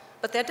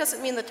 but that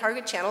doesn't mean the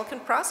target channel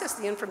can process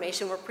the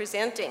information we're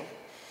presenting.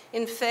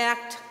 In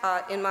fact,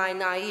 in my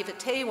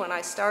naivete when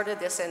I started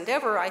this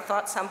endeavor, I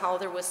thought somehow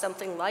there was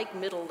something like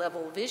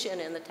middle-level vision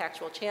in the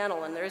tactual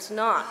channel, and there's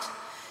not.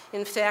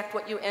 In fact,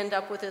 what you end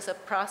up with is a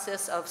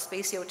process of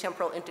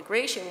spatiotemporal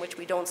integration, which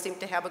we don't seem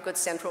to have a good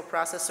central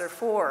processor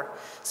for.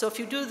 So if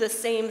you do the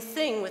same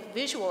thing with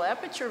visual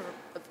aperture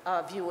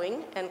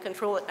viewing and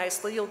control it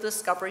nicely, you'll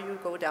discover you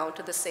go down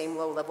to the same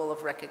low level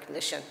of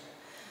recognition.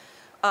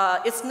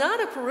 It's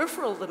not a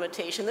peripheral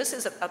limitation. This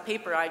is a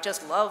paper I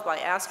just love by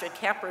Astrid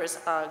Kapper's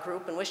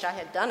group and wish I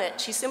had done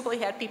it. She simply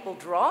had people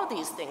draw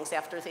these things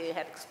after they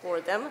had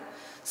explored them.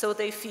 So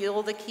they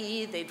feel the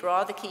key, they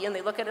draw the key, and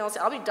they look at it and say,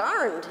 I'll be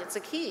darned, it's a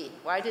key.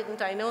 Why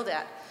didn't I know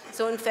that?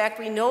 So in fact,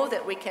 we know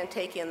that we can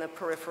take in the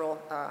peripheral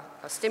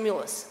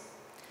stimulus.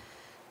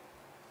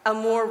 A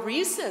more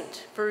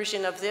recent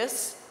version of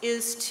this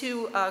is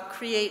to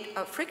create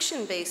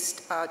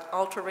friction-based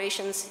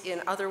alterations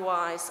in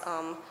otherwise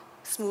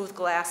smooth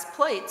glass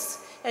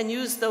plates and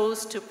use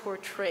those to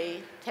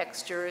portray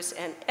textures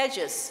and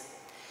edges.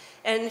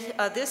 And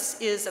this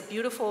is a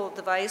beautiful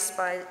device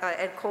by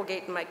Ed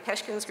Colgate and Mike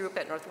Peshkin's group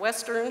at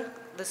Northwestern.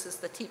 This is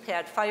the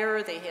T-Pad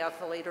Fire. They have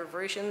the later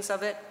versions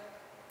of it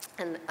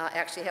and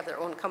actually have their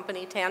own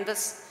company,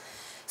 Tanvis.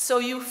 So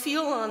you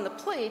feel on the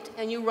plate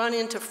and you run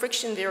into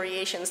friction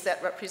variations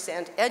that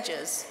represent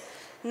edges.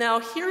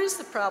 Now, here's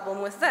the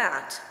problem with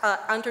that.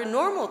 Under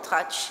normal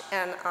touch,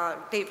 and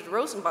David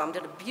Rosenbaum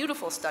did a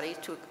beautiful study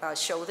to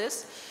show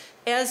this,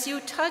 as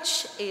you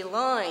touch a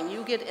line,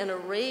 you get an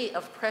array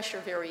of pressure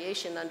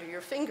variation under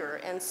your finger.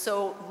 And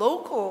so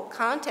local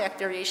contact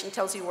variation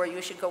tells you where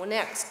you should go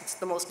next. It's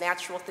the most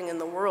natural thing in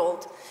the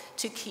world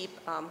to keep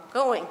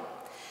going.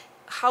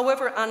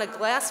 However, on a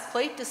glass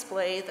plate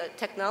display, the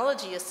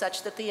technology is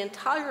such that the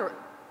entire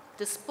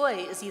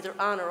display is either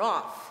on or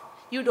off.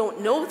 You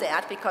don't know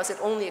that because it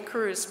only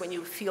occurs when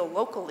you feel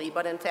locally,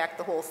 but in fact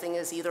the whole thing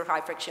is either high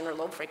friction or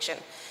low friction.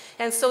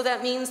 And so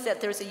that means that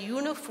there's a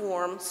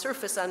uniform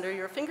surface under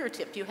your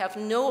fingertip. You have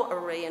no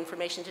array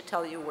information to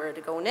tell you where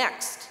to go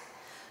next.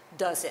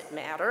 Does it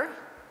matter?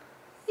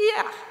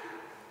 Yeah.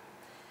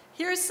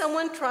 Here's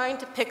someone trying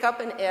to pick up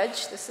an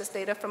edge. This is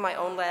data from my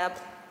own lab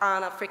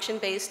on a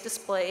friction-based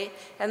display,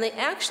 and they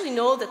actually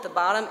know that the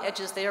bottom edge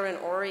is there and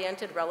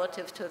oriented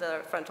relative to the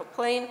frontal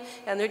plane,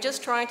 and they're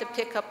just trying to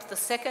pick up the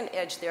second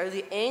edge there,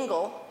 the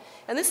angle,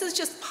 and this is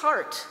just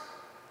part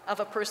of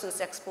a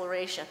person's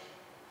exploration.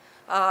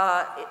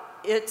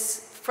 It's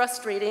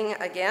frustrating,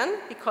 again,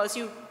 because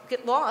you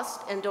get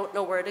lost and don't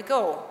know where to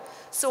go.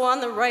 So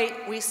on the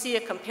right, we see a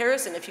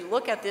comparison. If you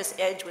look at this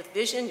edge with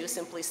vision, you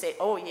simply say,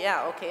 oh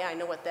yeah, okay, I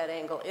know what that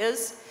angle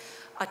is.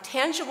 A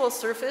tangible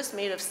surface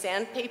made of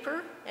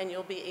sandpaper, and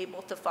you'll be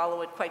able to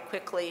follow it quite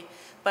quickly.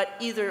 But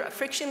either a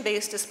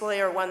friction-based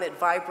display or one that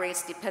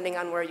vibrates depending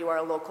on where you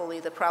are locally,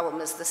 the problem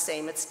is the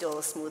same. It's still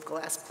a smooth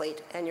glass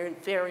plate, and you're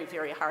very,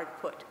 very hard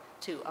put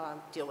to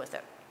deal with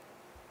it.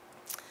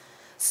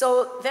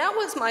 So that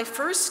was my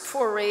first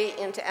foray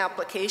into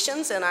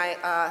applications, and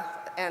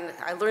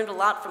I learned a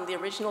lot from the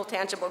original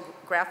tangible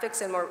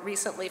graphics and more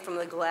recently from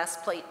the glass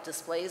plate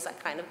displays. I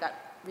kind of got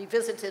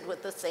revisited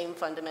with the same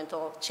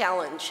fundamental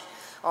challenge,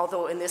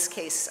 although in this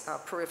case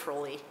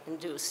peripherally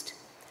induced.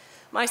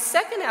 My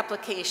second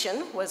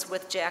application was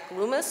with Jack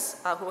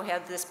Loomis, who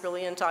had this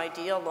brilliant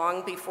idea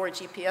long before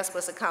GPS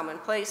was a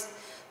commonplace,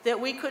 that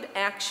we could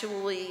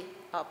actually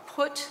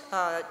put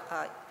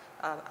a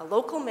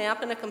local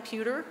map in a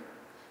computer,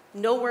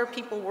 know where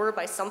people were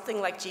by something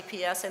like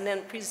GPS, and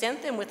then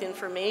present them with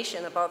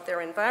information about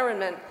their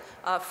environment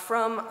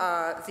from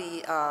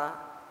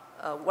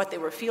what they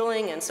were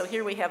feeling. And so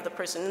here we have the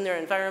person in their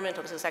environment.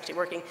 This is actually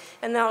working.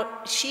 And now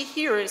she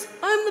hears,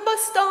 I'm the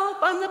bus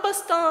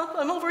stop,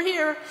 I'm over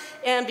here.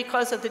 And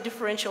because of the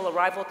differential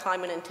arrival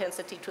time and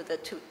intensity to the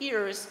two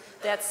ears,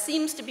 that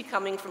seems to be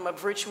coming from a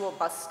virtual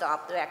bus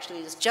stop that actually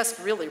is just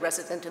really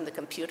resident in the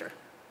computer.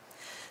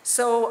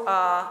 So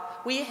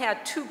we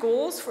had two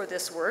goals for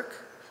this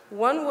work.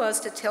 One was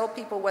to tell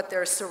people what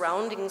their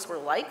surroundings were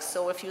like.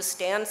 So if you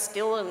stand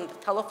still in the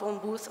telephone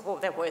booth, oh,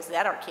 that boy, is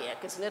that archaic,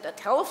 isn't it? A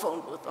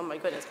telephone booth, oh my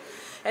goodness.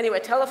 Anyway,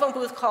 a telephone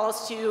booth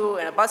calls to you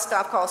and a bus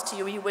stop calls to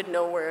you, you would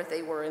know where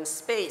they were in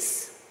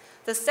space.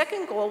 The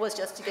second goal was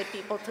just to get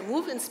people to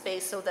move in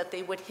space so that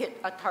they would hit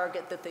a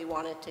target that they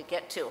wanted to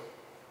get to.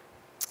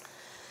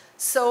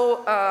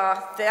 So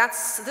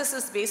this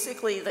is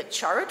basically the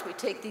chart. We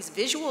take these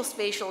visual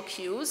spatial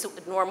cues that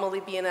would normally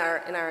be in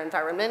our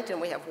environment,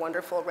 and we have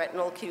wonderful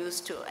retinal cues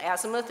to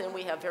azimuth, and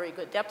we have very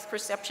good depth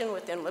perception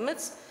within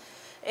limits.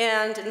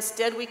 And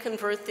instead we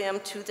convert them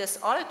to this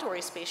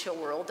auditory spatial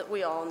world that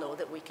we all know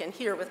that we can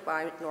hear with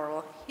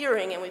binaural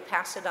hearing, and we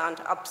pass it on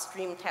to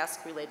upstream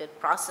task-related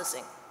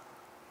processing.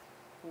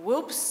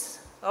 Whoops,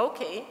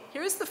 okay,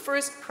 here's the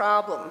first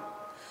problem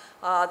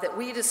that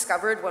we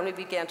discovered when we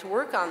began to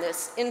work on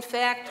this. In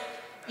fact,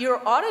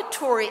 your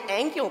auditory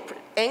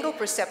angle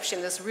perception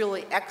is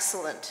really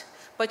excellent,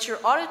 but your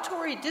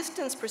auditory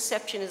distance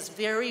perception is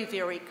very,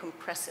 very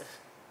compressive.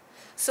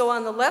 So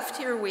on the left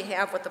here, we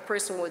have what the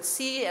person would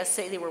see as,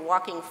 say, they were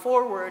walking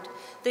forward.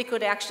 They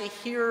could actually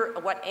hear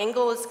what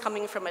angle is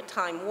coming from at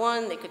time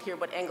 1. They could hear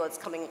what angle is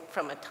coming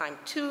from at time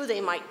 2.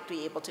 They might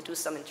be able to do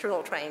some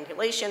internal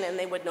triangulation, and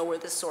they would know where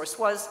the source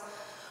was,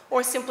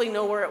 or simply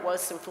know where it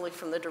was simply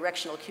from the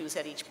directional cues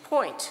at each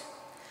point.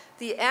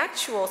 The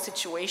actual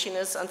situation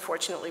is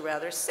unfortunately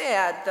rather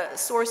sad. The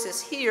source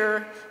is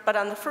here, but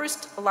on the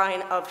first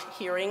line of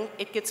hearing,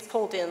 it gets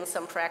pulled in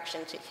some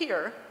fraction to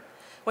here.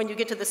 When you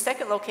get to the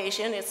second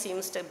location, it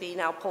seems to be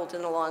now pulled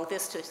in along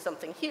this to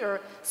something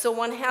here. So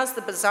one has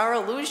the bizarre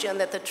illusion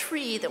that the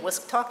tree that was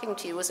talking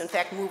to you is in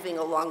fact moving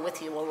along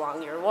with you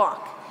along your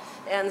walk.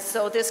 And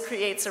so this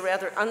creates a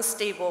rather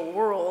unstable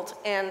world,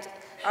 and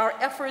our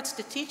efforts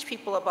to teach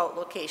people about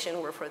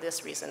location were for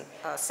this reason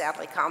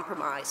sadly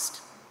compromised.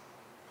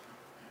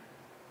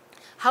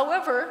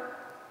 However,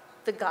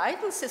 the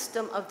guidance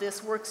system of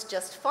this works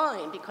just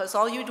fine because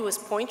all you do is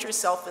point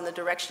yourself in the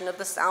direction of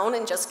the sound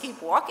and just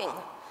keep walking.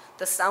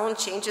 The sound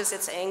changes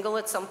its angle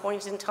at some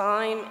point in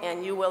time,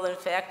 and you will in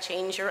fact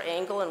change your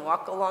angle and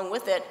walk along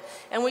with it.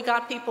 And we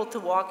got people to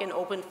walk in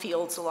open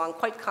fields along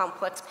quite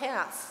complex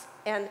paths.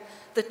 And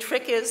the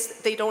trick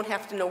is they don't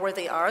have to know where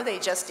they are. They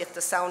just, if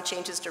the sound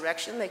changes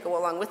direction, they go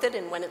along with it,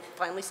 and when it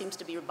finally seems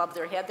to be above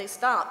their head, they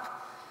stop.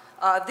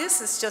 This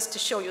is just to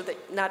show you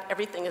that not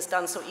everything is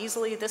done so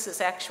easily. This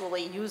is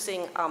actually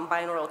using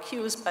binaural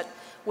cues, but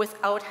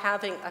without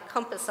having a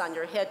compass on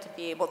your head to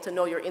be able to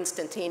know your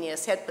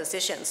instantaneous head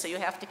position. So you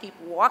have to keep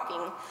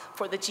walking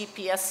for the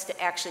GPS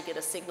to actually get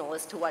a signal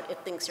as to what it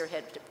thinks your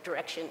head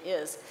direction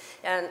is.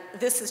 And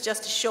this is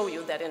just to show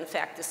you that, in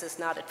fact, this is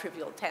not a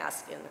trivial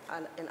task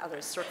in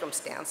other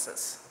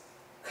circumstances.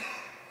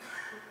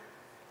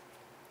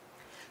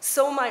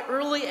 So my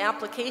early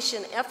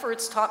application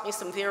efforts taught me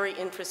some very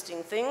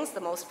interesting things, the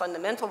most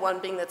fundamental one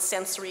being that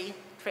sensory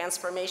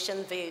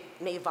transformation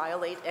may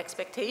violate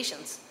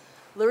expectations.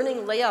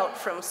 Learning layout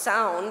from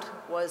sound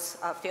was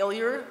a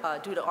failure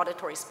due to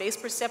auditory space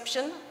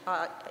perception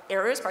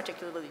errors,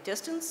 particularly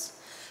distance,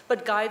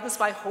 but guidance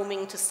by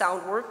homing to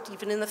sound worked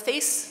even in the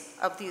face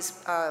of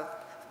these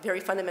very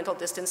fundamental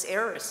distance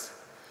errors.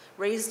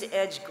 Raised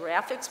edge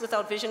graphics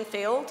without vision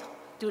failed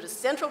due to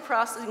central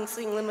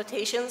processing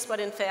limitations, but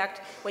in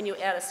fact, when you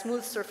add a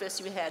smooth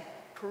surface, you had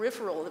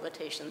peripheral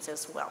limitations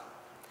as well.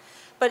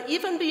 But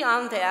even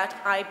beyond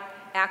that, I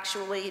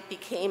actually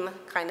became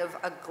kind of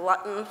a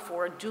glutton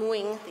for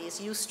doing these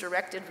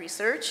use-directed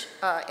research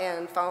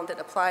and found that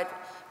applied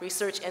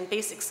research and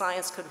basic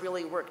science could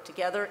really work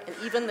together, and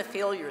even the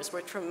failures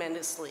were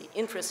tremendously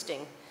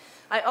interesting.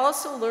 I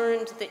also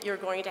learned that you're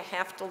going to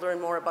have to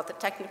learn more about the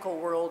technical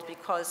world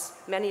because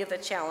many of the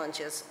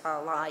challenges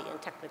lie in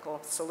technical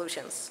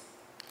solutions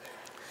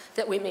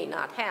that we may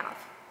not have.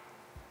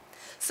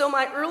 So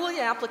my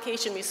early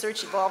application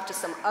research evolved to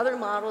some other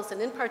models,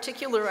 and in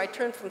particular, I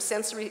turned from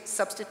sensory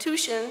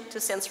substitution to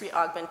sensory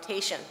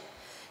augmentation.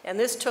 And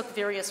this took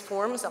various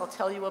forms I'll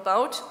tell you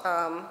about,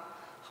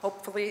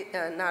 hopefully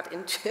not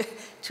in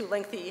too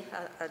lengthy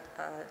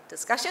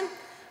discussion.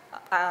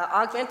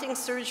 Augmenting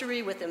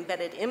surgery with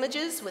embedded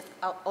images, with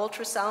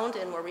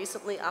ultrasound, and more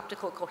recently,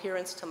 optical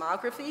coherence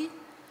tomography,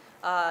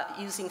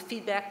 using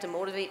feedback to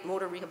motivate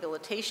motor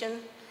rehabilitation,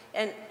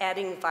 and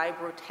adding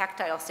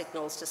vibrotactile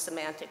signals to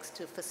semantics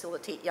to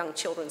facilitate young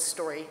children's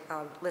story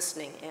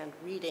listening and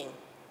reading.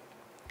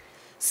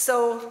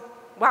 So,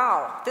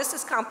 wow, this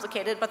is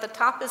complicated, but the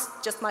top is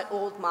just my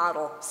old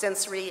model,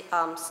 sensory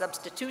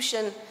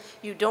substitution.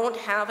 You don't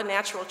have a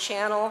natural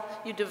channel.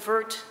 You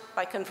divert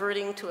by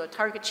converting to a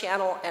target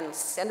channel and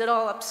send it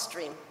all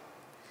upstream.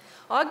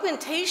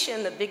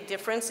 Augmentation, the big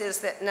difference is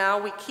that now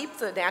we keep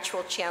the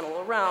natural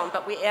channel around,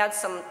 but we add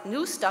some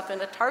new stuff in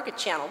the target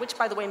channel, which,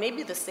 by the way, may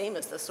be the same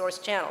as the source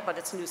channel, but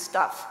it's new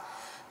stuff.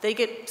 They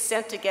get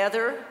sent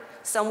together.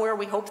 Somewhere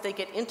we hope they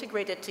get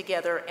integrated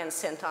together and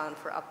sent on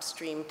for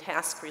upstream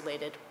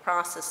task-related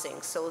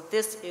processing. So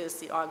this is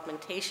the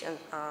augmentation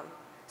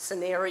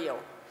scenario.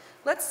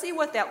 Let's see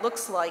what that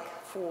looks like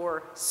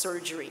for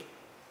surgery.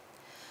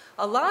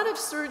 A lot of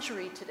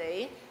surgery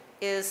today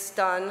is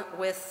done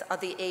with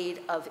the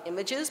aid of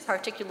images,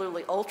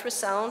 particularly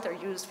ultrasound. They're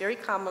used very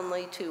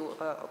commonly to,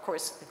 of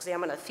course,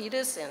 examine a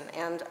fetus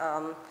and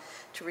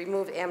to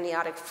remove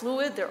amniotic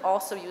fluid. They're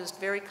also used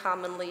very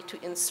commonly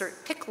to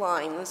insert PICC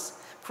lines,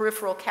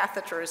 peripheral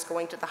catheters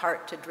going to the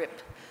heart to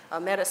drip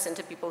medicine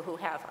to people who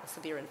have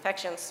severe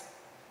infections.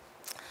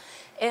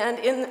 And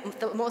in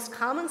the most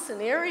common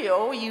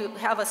scenario, you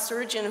have a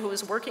surgeon who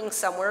is working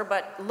somewhere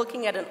but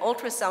looking at an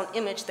ultrasound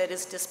image that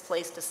is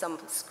displaced to some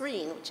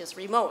screen, which is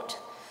remote.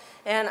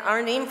 And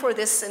our name for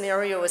this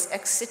scenario is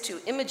ex situ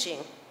imaging.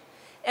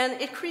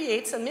 And it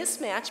creates a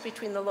mismatch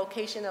between the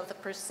location of the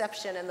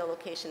perception and the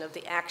location of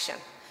the action.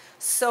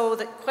 So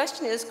the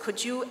question is,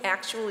 could you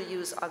actually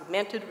use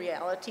augmented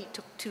reality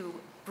to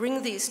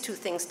bring these two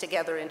things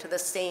together into the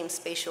same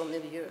spatial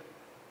milieu?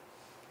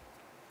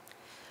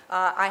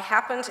 I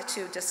happened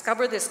to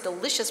discover this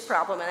delicious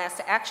problem, and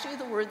that's actually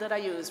the word that I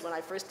used when I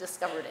first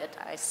discovered it.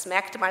 I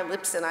smacked my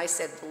lips and I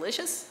said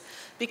delicious,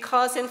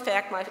 because in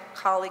fact my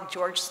colleague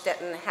George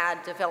Stetton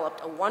had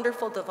developed a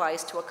wonderful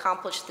device to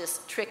accomplish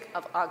this trick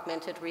of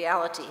augmented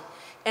reality,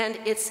 and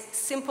it's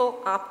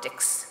simple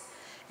optics.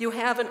 You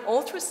have an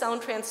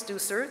ultrasound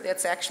transducer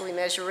that's actually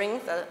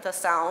measuring the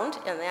sound,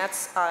 and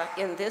that's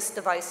in this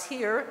device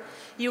here.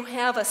 You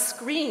have a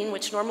screen,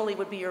 which normally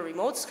would be your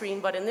remote screen,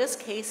 but in this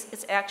case,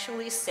 it's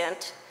actually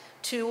sent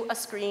to a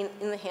screen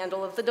in the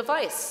handle of the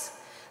device.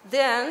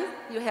 Then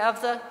you have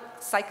the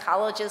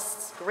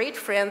psychologist's great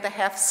friend, the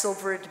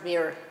half-silvered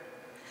mirror.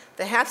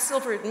 The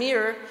half-silvered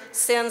mirror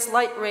sends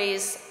light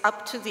rays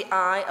up to the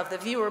eye of the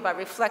viewer by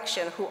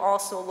reflection, who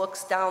also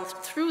looks down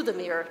through the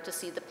mirror to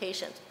see the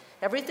patient.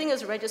 Everything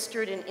is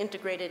registered and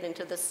integrated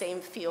into the same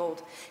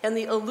field. And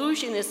the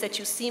illusion is that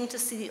you seem to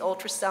see the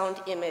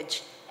ultrasound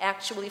image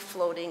actually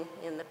floating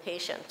in the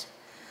patient.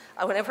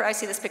 Whenever I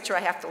see this picture, I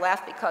have to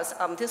laugh because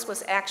this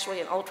was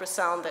actually an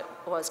ultrasound that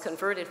was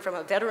converted from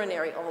a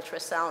veterinary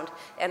ultrasound,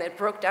 and it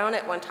broke down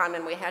at one time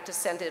and we had to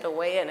send it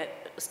away, and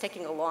it was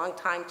taking a long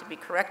time to be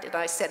corrected.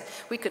 I said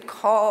we could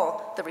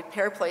call the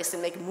repair place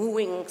and make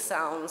mooing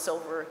sounds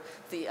over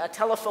the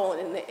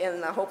telephone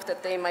in the hope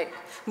that they might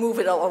move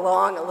it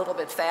along a little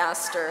bit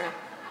faster.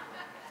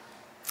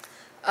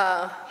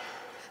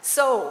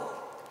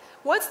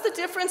 What's the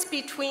difference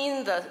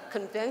between the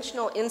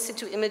conventional in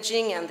situ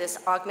imaging and this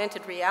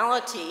augmented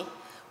reality?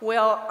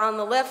 Well, on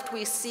the left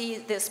we see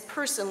this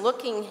person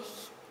looking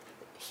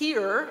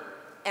here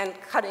and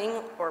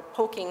cutting or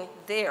poking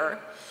there.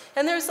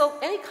 And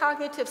any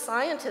cognitive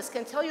scientist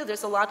can tell you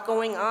there's a lot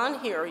going on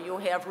here. You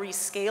have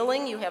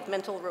rescaling, you have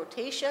mental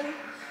rotation,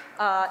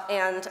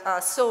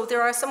 so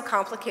there are some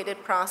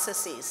complicated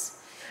processes.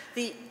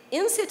 The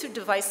in situ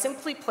device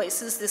simply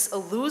places this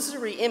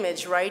illusory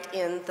image right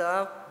in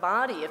the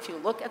body. If you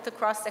look at the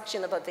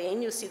cross-section of a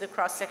vein, you see the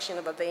cross-section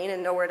of a vein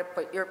and know where to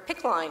put your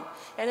PICC line.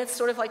 And it's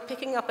sort of like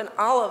picking up an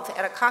olive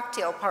at a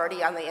cocktail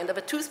party on the end of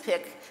a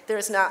toothpick.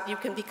 You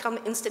can become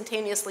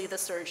instantaneously the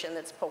surgeon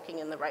that's poking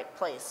in the right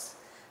place.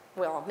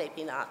 Well,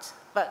 maybe not,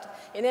 but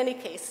in any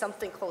case,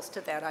 something close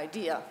to that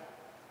idea.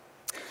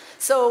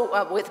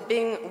 So with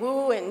Bing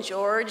Wu and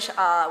George,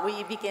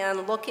 we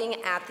began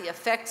looking at the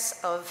effects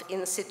of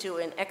in situ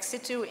and ex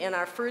situ. In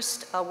our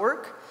first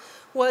work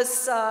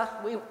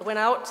we went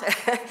out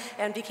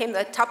and became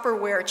the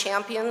Tupperware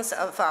champions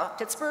of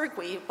Pittsburgh.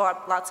 We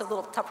bought lots of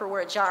little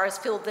Tupperware jars,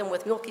 filled them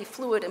with milky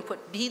fluid and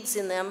put beads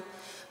in them,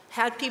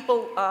 had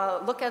people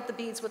look at the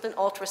beads with an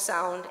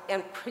ultrasound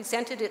and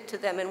presented it to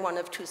them in one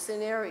of two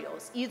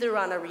scenarios, either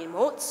on a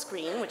remote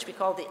screen, which we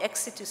call the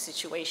ex situ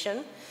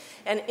situation.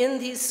 And in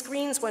these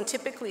screens, one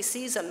typically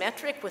sees a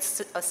metric with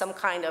some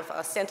kind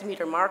of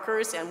centimeter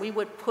markers, and we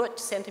would put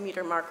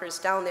centimeter markers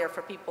down there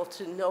for people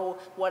to know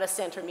what a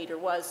centimeter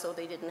was so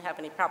they didn't have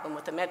any problem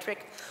with the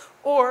metric.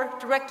 Or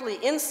directly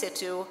in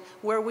situ,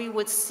 where we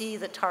would see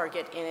the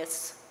target in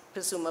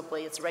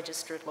presumably its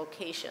registered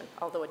location,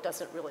 although it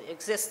doesn't really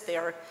exist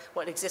there.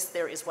 What exists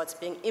there is what's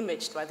being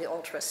imaged by the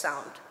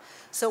ultrasound.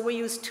 So we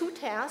used two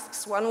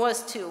tasks. One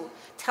was to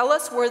tell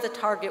us where the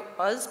target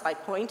was by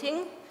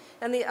pointing,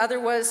 and the other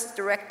was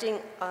directing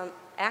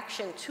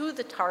action to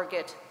the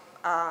target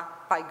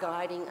by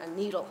guiding a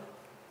needle.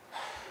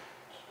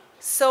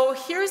 So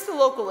here's the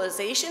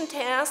localization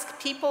task.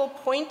 People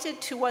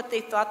pointed to what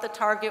they thought the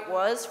target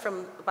was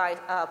by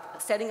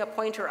setting a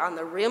pointer on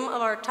the rim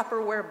of our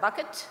Tupperware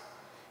bucket,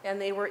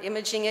 and they were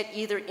imaging it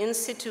either in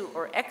situ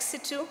or ex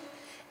situ.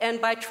 And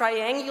by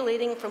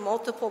triangulating from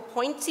multiple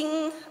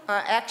pointing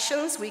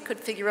actions, we could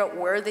figure out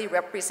where they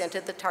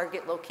represented the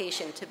target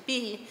location to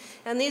be.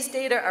 And these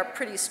data are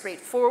pretty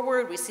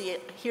straightforward. We see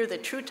here the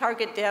true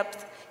target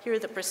depth, here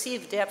the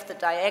perceived depth, the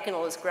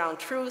diagonal is ground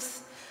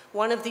truth.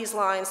 One of these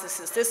lines,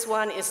 this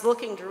one, is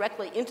looking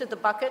directly into the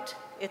bucket.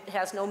 It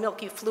has no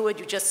milky fluid,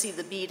 you just see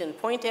the bead and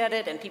point at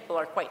it, and people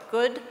are quite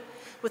good.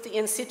 With the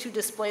in situ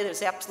display,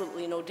 there's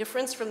absolutely no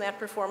difference from that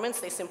performance.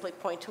 They simply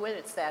point to it,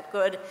 it's that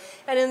good.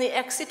 And in the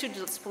ex situ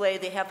display,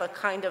 they have a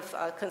kind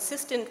of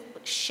consistent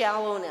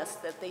shallowness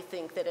that they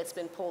think that it's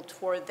been pulled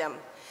toward them.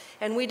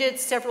 And we did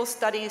several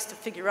studies to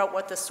figure out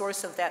what the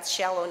source of that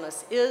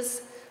shallowness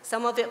is.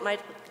 Some of it might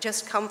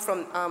just come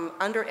from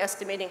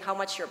underestimating how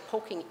much you're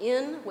poking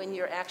in when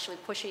you're actually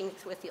pushing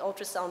with the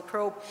ultrasound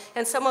probe,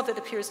 and some of it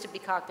appears to be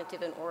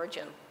cognitive in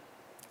origin.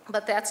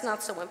 But that's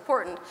not so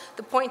important.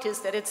 The point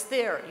is that it's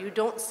there. You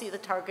don't see the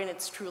target in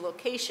its true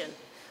location.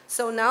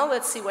 So now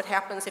let's see what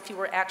happens if you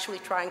were actually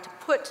trying to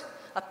put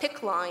a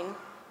PICC line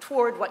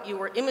toward what you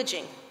were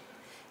imaging.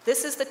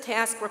 This is the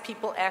task where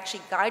people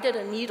actually guided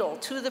a needle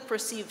to the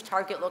perceived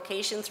target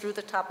location through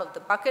the top of the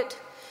bucket.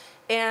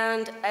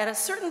 And at a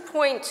certain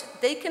point,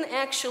 they can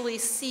actually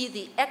see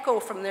the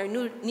echo from their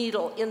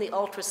needle in the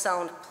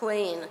ultrasound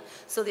plane.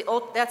 So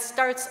that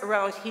starts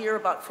around here,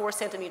 about 4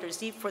 centimeters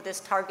deep for this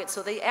target.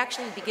 So they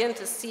actually begin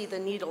to see the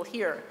needle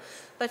here.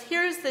 But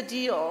here's the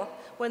deal.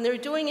 When they're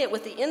doing it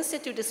with the in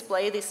situ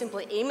display, they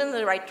simply aim in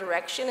the right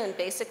direction, and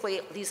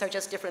basically, these are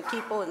just different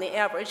people, and the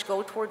average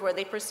go toward where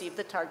they perceive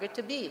the target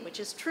to be, which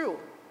is true.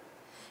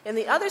 In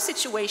the other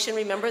situation,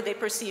 remember, they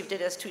perceived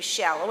it as too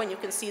shallow, and you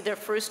can see their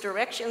first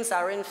directions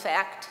are, in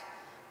fact,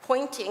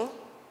 pointing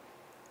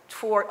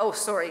toward, oh,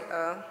 sorry,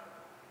 now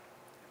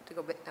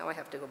I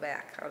have to go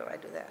back. How do I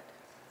do that?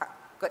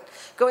 Good.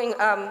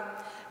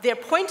 They're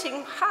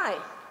pointing high.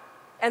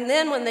 And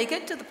then when they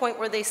get to the point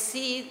where they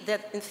see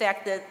that, in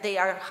fact, that they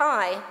are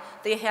high,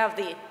 they have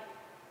the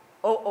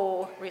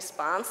oh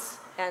response,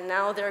 and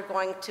now they're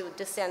going to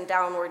descend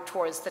downward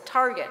towards the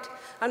target.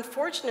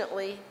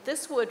 Unfortunately,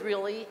 this would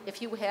really,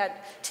 if you had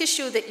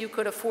tissue that you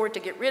could afford to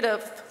get rid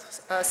of,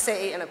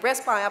 say in a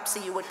breast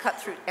biopsy, you would cut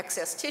through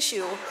excess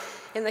tissue.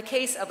 In the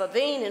case of a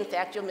vein, in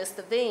fact, you'll miss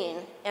the vein.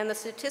 And the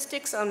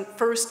statistics on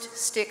first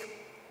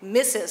stick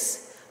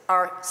misses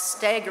are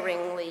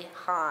staggeringly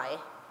high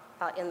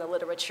in the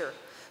literature.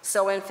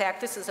 So in fact,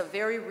 this is a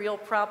very real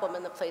problem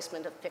in the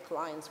placement of PICC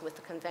lines with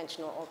the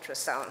conventional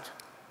ultrasound.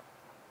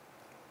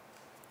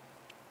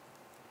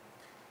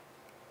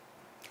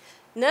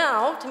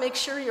 Now, to make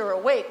sure you're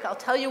awake, I'll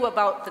tell you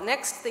about the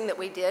next thing that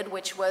we did,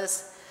 which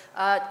was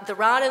the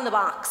rod in the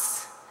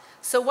box.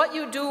 So what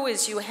you do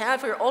is you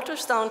have your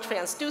ultrasound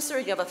transducer,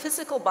 you have a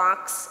physical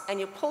box, and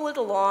you pull it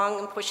along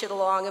and push it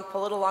along and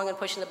pull it along and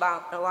push it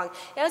along.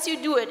 As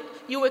you do it,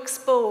 you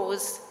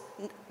expose,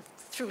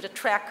 through the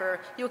tracker,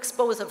 you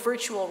expose a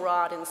virtual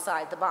rod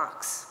inside the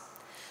box.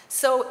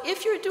 So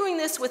if you're doing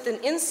this with an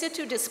in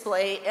situ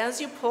display, as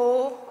you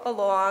pull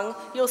along,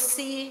 you'll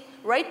see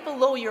right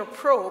below your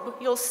probe,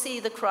 you'll see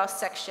the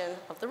cross-section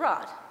of the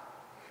rod.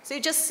 So you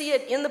just see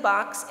it in the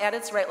box at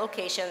its right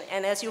location,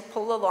 and as you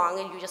pull along,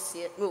 you just see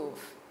it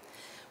move.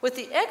 With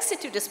the ex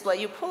situ display,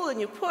 you pull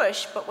and you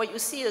push, but what you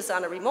see is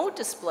on a remote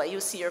display, you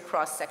see your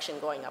cross-section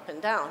going up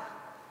and down.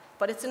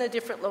 But it's in a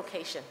different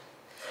location.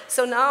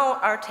 So now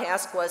our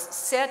task was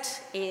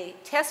set a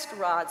test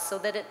rod so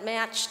that it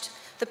matched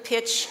the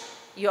pitch,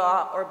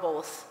 yaw, or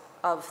both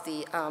of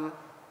the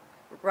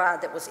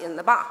rod that was in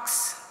the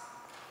box.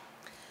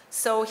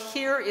 So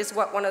here is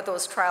what one of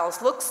those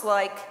trials looks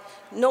like.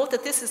 Note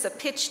that this is a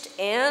pitched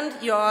and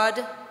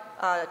yawed.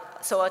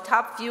 So a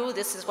top view,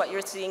 this is what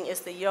you're seeing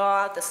is the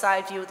yaw. The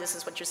side view, this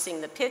is what you're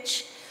seeing the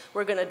pitch.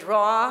 We're going to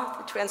draw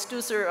the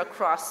transducer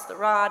across the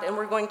rod, and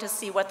we're going to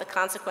see what the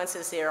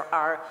consequences there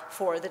are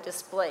for the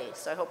display.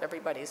 So I hope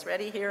everybody's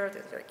ready here.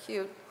 They're very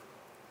cute.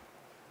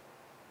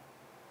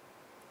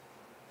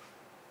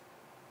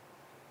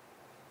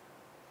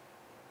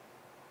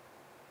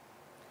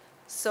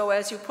 So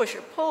as you push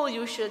or pull,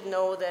 you should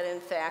know that,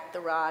 in fact, the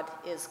rod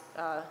is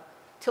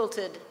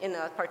tilted in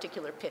a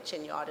particular pitch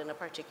and yawed in a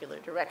particular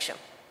direction.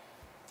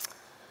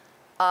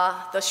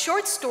 The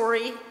short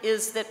story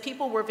is that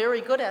people were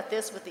very good at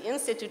this with the in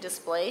situ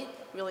display,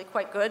 really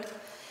quite good.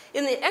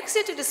 In the ex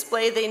situ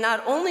display, they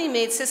not only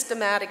made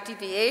systematic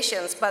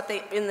deviations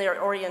in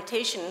their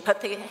orientation,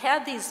 but they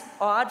had these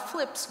odd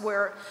flips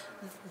where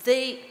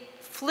they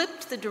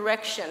flipped the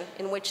direction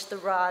in which the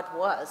rod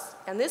was.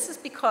 And this is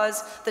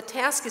because the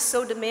task is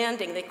so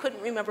demanding, they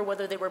couldn't remember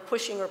whether they were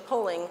pushing or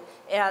pulling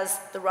as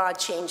the rod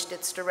changed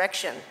its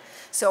direction.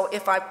 So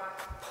if I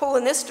pull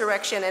in this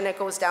direction and it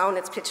goes down,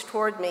 it's pitched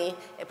toward me,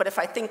 but if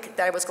I think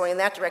that I was going in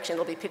that direction,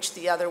 it'll be pitched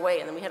the other way.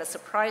 And then we had a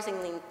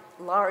surprisingly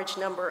large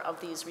number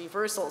of these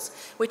reversals,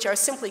 which are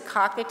simply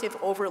cognitive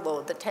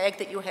overload. The tag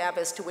that you have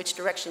as to which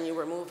direction you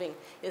were moving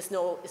is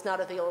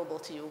not available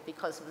to you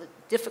because of the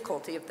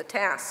difficulty of the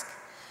task.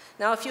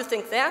 Now, if you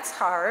think that's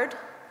hard,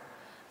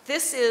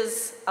 this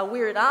is a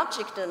weird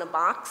object in a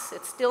box.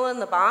 It's still in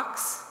the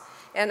box,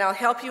 and I'll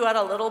help you out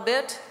a little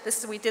bit.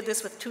 We did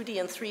this with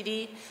 2D and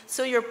 3D.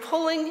 So you're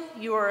pulling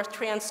your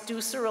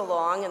transducer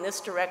along in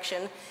this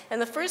direction,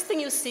 and the first thing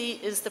you see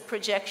is the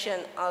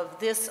projection of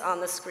this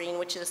on the screen,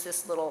 which is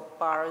this little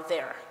bar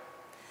there.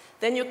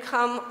 Then you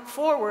come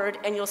forward,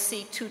 and you'll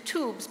see two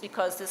tubes,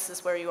 because this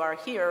is where you are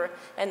here,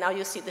 and now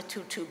you see the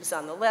two tubes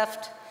on the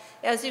left.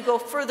 As you go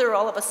further,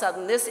 all of a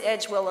sudden, this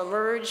edge will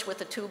emerge with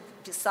the tube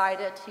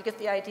beside it. You get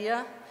the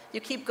idea?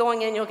 You keep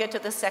going in, you'll get to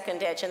the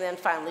second edge, and then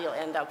finally you'll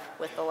end up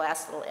with the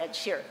last little edge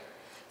here.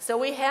 So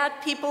we had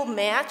people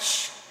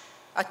match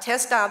a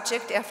test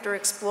object after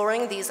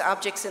exploring these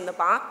objects in the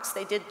box.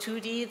 They did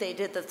 2D, they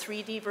did the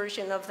 3D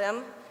version of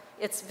them.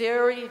 It's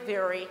very,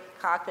 very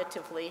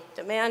cognitively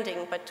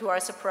demanding, but to our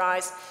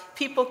surprise,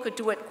 people could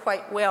do it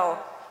quite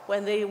well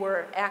when they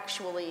were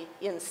actually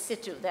in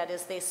situ. That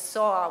is, they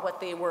saw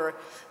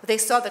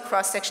the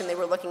cross-section they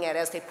were looking at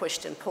as they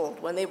pushed and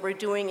pulled. When they were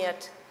doing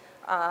it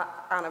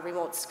on a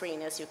remote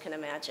screen, as you can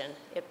imagine,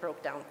 it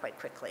broke down quite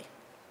quickly.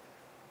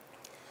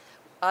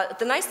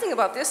 The nice thing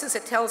about this is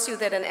it tells you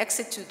that an ex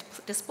situ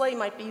display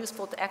might be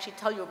useful to actually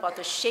tell you about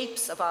the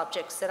shapes of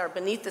objects that are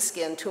beneath the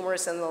skin,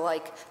 tumors and the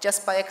like,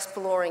 just by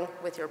exploring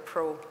with your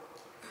probe.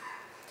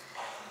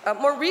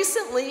 More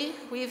recently,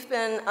 we've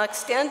been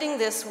extending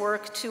this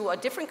work to a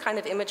different kind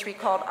of imagery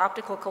called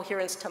optical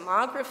coherence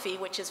tomography,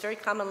 which is very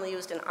commonly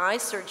used in eye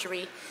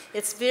surgery.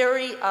 It's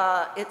very,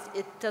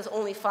 it does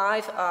only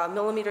 5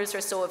 millimeters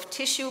or so of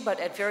tissue, but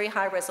at very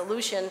high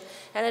resolution,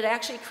 and it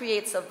actually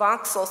creates a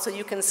voxel so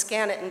you can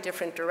scan it in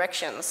different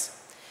directions.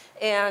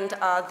 And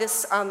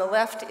this on the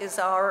left is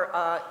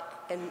our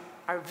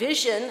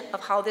vision of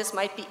how this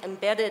might be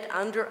embedded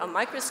under a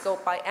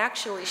microscope by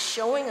actually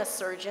showing a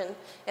surgeon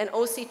an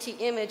OCT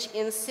image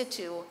in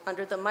situ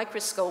under the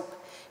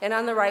microscope. And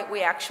on the right,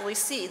 we actually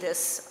see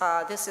this.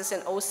 This is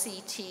an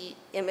OCT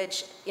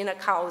image in a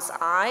cow's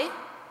eye.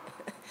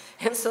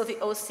 And so the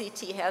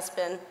OCT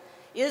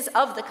is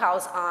of the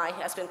cow's eye,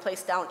 has been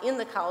placed down in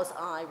the cow's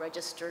eye,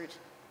 registered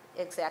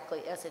exactly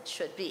as it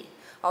should be,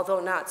 although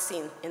not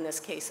seen in this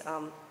case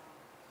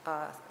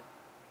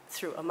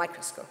through a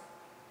microscope.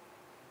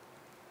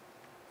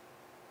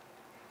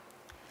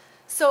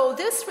 So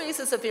this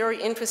raises a very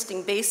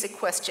interesting basic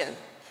question.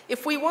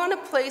 If we want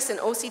to place an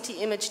OCT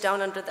image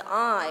down under the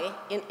eye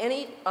in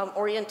any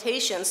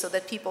orientation so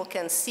that people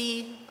can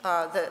see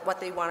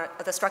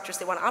the structures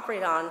they want to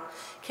operate on,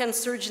 can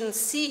surgeons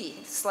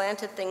see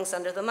slanted things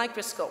under the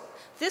microscope?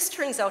 This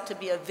turns out to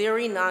be a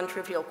very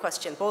non-trivial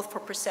question, both for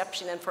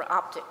perception and for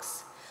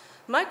optics.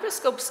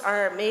 Microscopes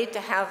are made to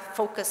have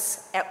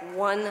focus at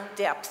one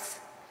depth.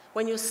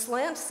 When you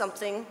slant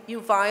something, you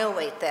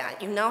violate that.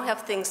 You now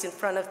have things in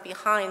front of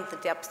behind the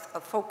depth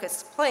of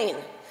focus plane.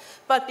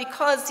 But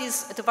because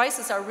these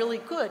devices are really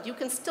good, you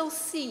can still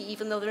see,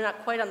 even though they're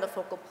not quite on the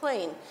focal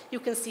plane, you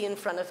can see in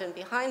front of and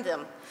behind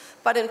them.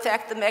 But in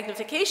fact, the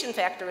magnification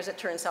factor, as it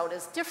turns out,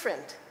 is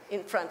different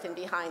in front and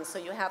behind, so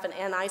you have an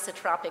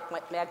anisotropic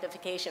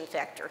magnification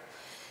factor.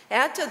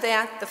 Add to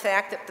that the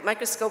fact that the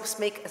microscopes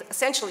make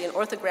essentially an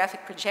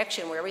orthographic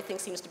projection where everything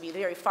seems to be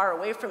very far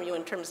away from you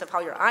in terms of how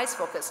your eyes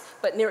focus,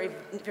 but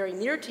very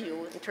near to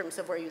you in terms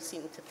of where you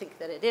seem to think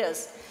that it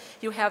is.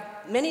 You have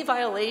many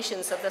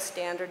violations of the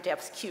standard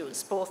depth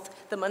cues.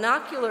 Both the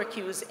monocular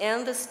cues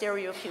and the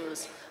stereo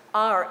cues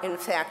are, in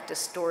fact,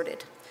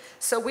 distorted.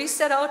 So we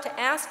set out to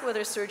ask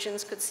whether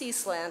surgeons could see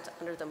slant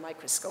under the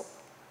microscope.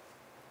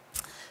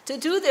 To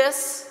do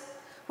this,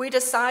 we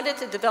decided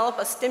to develop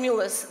a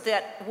stimulus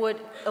that would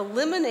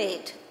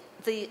eliminate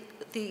the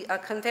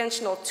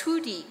conventional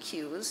 2D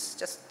cues.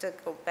 Just to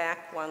go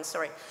back one,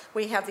 sorry.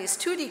 We have these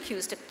 2D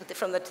cues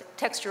from the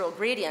textural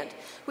gradient.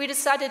 We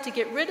decided to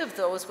get rid of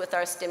those with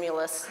our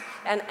stimulus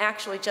and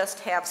actually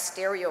just have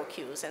stereo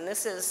cues. And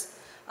this is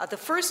the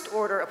first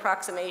order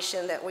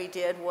approximation that we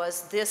did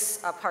was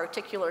this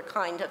particular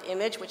kind of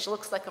image, which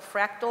looks like a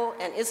fractal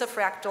and is a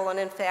fractal. And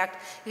in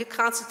fact, it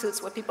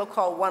constitutes what people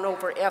call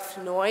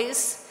 1/f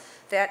noise.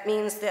 That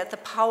means that the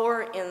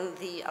power in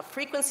the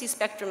frequency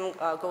spectrum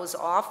goes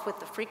off with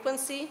the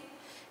frequency,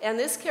 and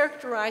this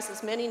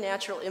characterizes many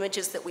natural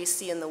images that we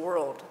see in the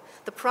world.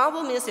 The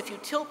problem is if you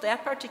tilt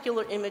that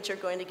particular image, you're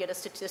going to get a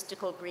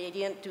statistical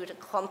gradient due to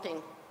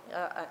clumping,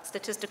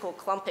 statistical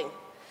clumping.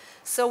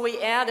 So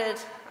we added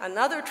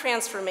another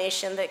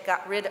transformation that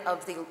got rid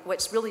of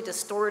what's really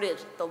distorted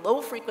the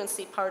low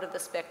frequency part of the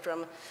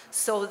spectrum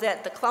so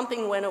that the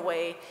clumping went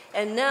away.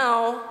 And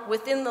now,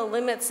 within the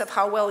limits of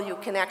how well you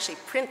can actually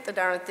print the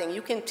darn thing,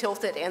 you can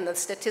tilt it and the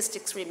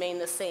statistics remain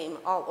the same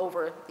all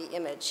over the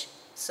image.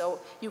 So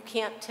you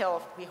can't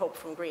tell, we hope,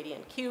 from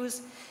gradient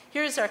cues.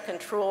 Here's our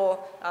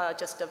control,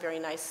 just a very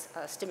nice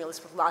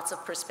stimulus with lots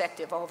of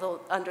perspective,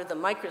 although under the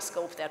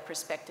microscope that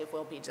perspective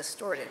will be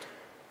distorted.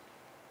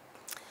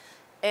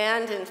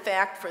 And in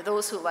fact, for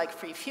those who like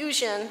free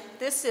fusion,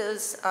 this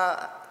is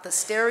the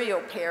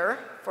stereo pair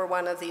for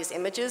one of these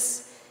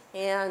images.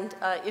 And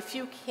if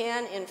you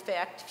can, in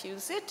fact,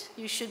 fuse it,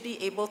 you should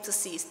be able to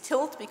see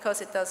tilt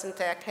because it does, in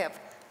fact, have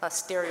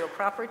stereo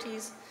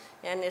properties.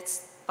 And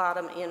it's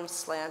bottom in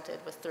slanted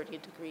with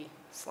 30-degree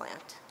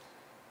slant.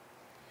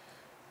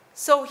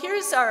 So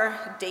here's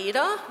our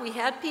data. We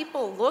had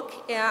people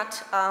look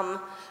at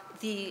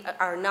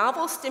our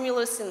novel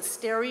stimulus in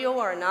stereo,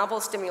 our novel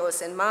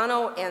stimulus in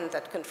mono, and the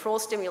control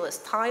stimulus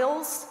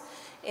tiles.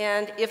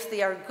 And if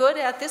they are good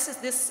at, this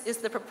is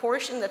the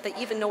proportion that they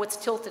even know it's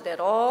tilted at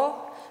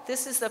all.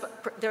 This is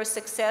their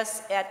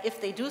success at,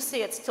 if they do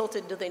say it's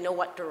tilted, do they know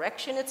what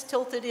direction it's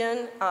tilted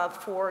in,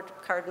 4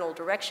 cardinal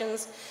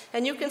directions.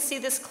 And you can see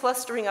this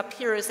clustering up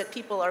here is that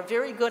people are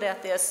very good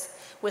at this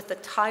with the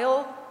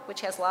tile,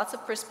 which has lots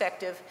of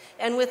perspective,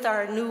 and with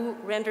our new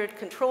rendered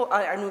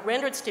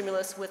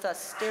stimulus with a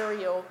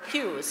stereo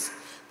cues.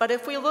 But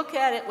if we look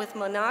at it with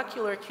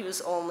monocular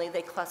cues only,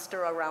 they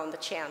cluster around the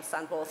chance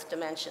on both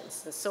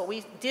dimensions. And so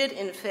we did,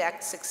 in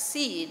fact,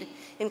 succeed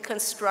in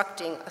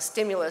constructing a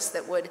stimulus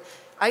that would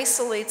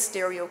isolate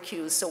stereo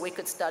cues so we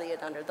could study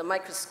it under the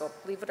microscope.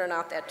 Believe it or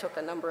not, that took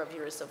a number of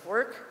years of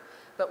work.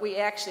 But we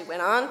actually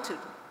went on to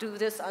do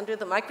this under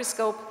the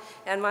microscope.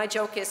 And my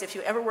joke is if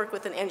you ever work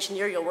with an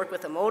engineer, you'll work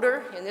with a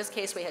motor. In this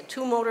case, we had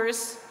 2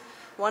 motors.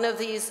 One of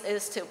these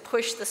is to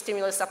push the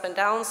stimulus up and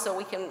down so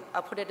we can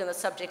put it in the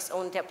subject's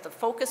own depth of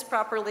focus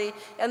properly.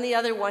 And the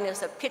other one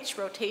is a pitch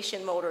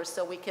rotation motor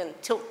so we can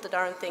tilt the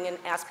darn thing and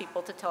ask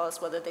people to tell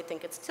us whether they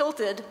think it's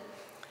tilted.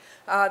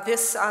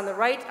 This on the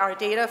right are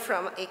data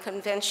from a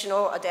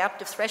conventional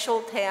adaptive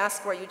threshold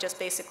task where you just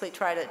basically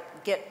try to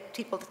get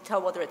people to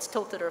tell whether it's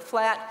tilted or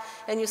flat,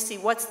 and you see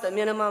what's the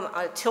minimum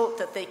tilt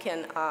that they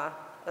can,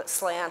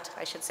 slant,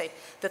 I should say,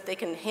 that they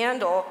can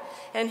handle.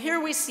 And here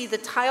we see the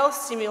tile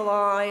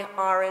stimuli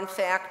are in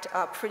fact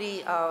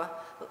pretty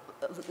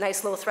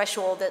nice low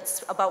threshold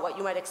that's about what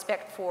you might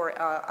expect for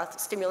a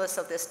stimulus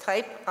of this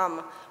type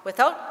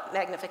without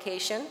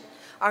magnification.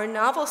 Our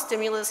novel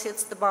stimulus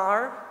hits the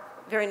bar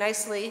very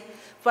nicely,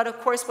 but of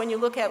course when you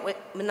look at it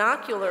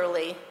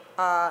monocularly,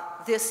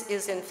 this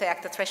is in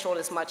fact, the threshold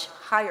is much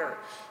higher.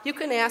 You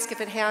can ask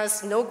if it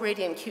has no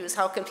gradient cues,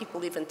 how can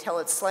people even tell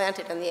it's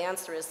slanted? And the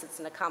answer is it's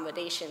an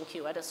accommodation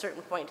cue. At a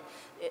certain point,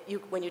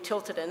 when you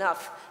tilt it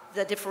enough,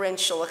 the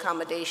differential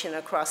accommodation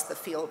across the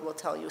field will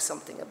tell you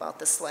something about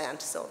the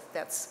slant. So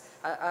that's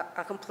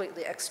a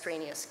completely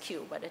extraneous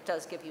cue, but it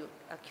does give you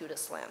a cue to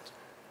slant.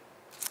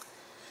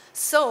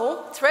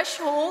 So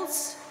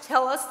thresholds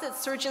tell us that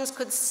surgeons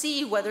could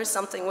see whether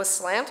something was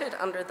slanted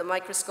under the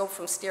microscope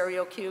from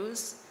stereo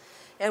cues.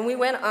 And we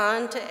went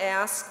on to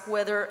ask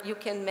whether you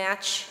can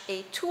match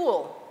a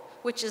tool,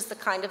 which is the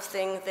kind of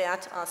thing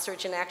that a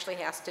surgeon actually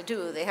has to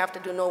do. They have to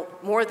do no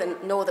more than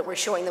know that we're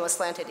showing them a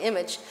slanted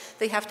image.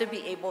 They have to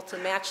be able to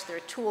match their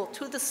tool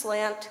to the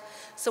slant.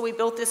 So we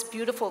built this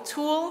beautiful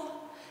tool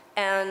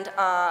and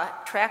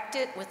tracked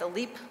it with a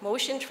leap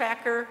motion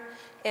tracker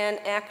and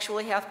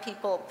actually have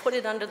people put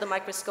it under the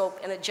microscope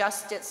and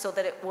adjust it so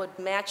that it would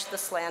match the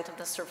slant of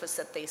the surface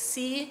that they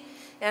see.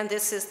 And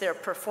this is their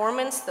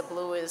performance. The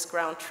blue is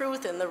ground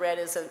truth and the red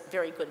is a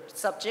very good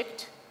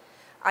subject.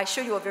 I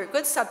show you a very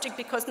good subject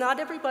because not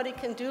everybody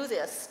can do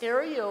this.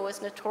 Stereo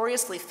is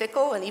notoriously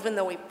fickle, and even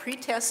though we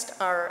pretest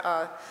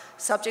our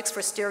subjects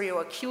for stereo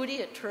acuity,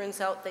 it turns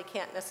out they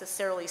can't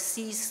necessarily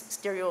see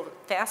stereo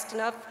fast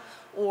enough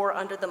or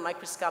under the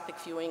microscopic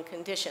viewing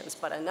conditions,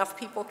 but enough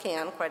people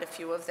can, quite a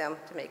few of them,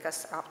 to make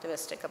us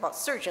optimistic about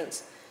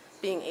surgeons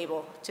being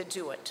able to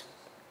do it.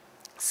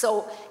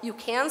 So you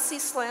can see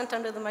slant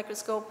under the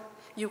microscope,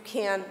 you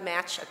can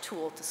match a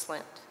tool to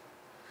slant.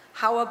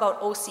 How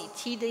about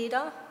OCT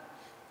data?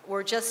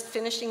 We're just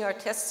finishing our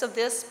tests of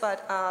this,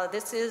 but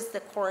this is the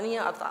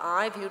cornea of the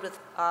eye viewed with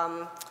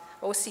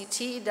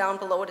OCT. Down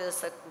below it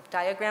is a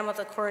diagram of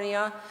the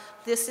cornea.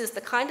 This is the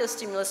kind of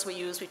stimulus we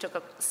use. We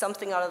took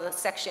something out of the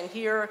section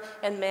here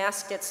and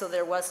masked it so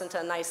there wasn't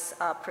a nice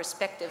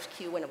perspective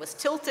cue when it was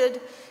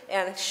tilted,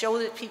 and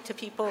showed it to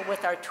people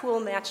with our tool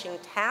matching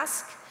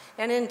task.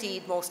 And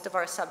indeed, most of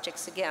our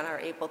subjects, again, are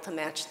able to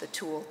match the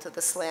tool to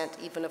the slant,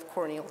 even of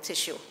corneal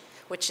tissue,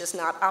 which is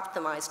not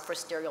optimized for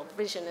stereo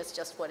vision. It's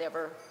just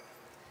whatever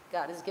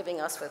God is giving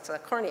us with the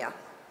cornea.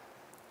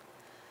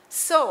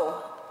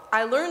 So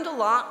I learned a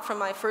lot from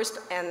my first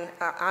and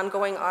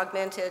ongoing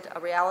augmented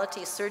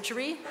reality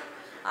surgery.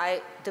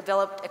 I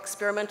developed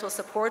experimental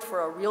support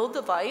for a real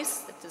device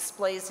that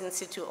displays in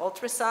situ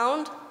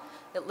ultrasound.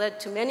 It led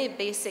to many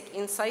basic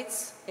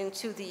insights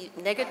into the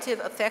negative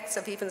effects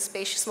of even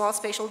small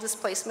spatial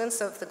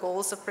displacements of the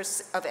goals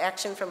of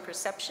action from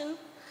perception.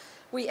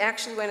 We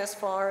actually went as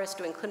far as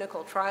doing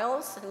clinical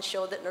trials and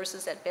showed that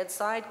nurses at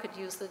bedside could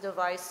use the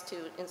device to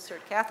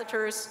insert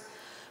catheters.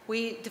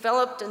 We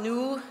developed a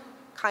new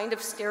kind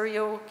of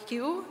stereo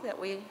cue that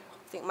we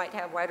think might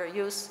have wider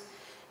use,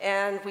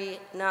 and we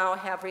now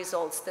have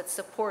results that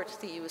support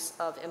the use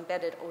of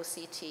embedded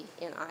OCT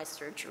in eye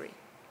surgery.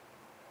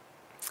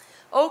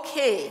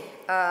 Okay,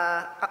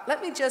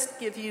 let me just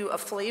give you a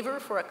flavor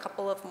for a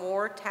couple of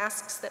more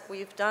tasks that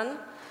we've done.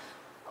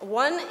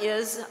 One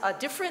is a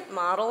different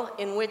model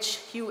in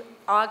which you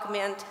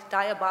augment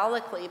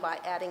diabolically by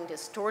adding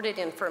distorted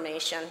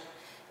information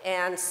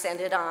and send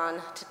it on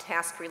to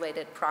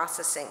task-related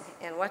processing.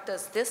 And what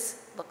does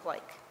this look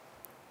like?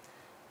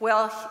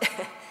 Well,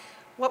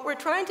 what we're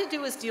trying to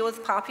do is deal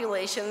with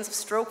populations of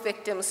stroke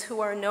victims who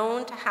are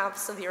known to have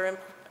severe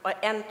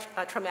and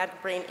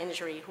traumatic brain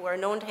injury, who are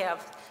known to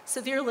have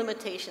severe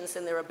limitations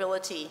in their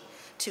ability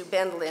to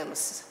bend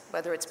limbs,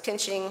 whether it's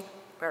pinching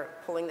or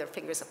pulling their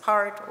fingers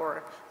apart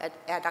or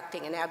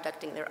adducting and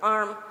abducting their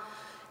arm.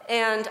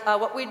 And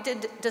what we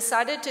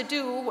decided to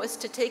do was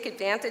to take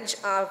advantage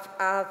of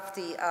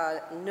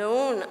the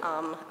known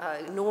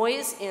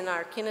noise in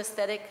our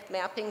kinesthetic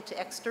mapping to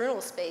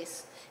external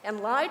space and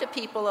lie to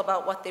people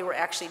about what they were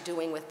actually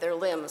doing with their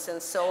limbs.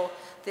 And so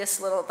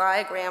this little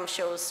diagram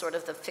shows sort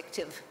of the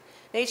fictive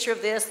nature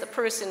of this. The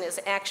person is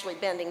actually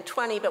bending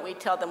 20, but we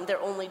tell them they're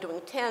only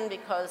doing 10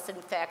 because,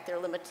 in fact, their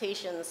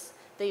limitations,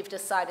 they've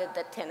decided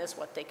that 10 is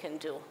what they can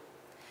do.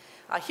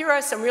 Here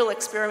are some real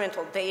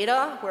experimental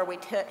data where we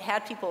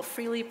had people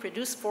freely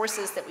produce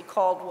forces that we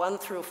called 1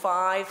 through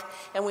 5,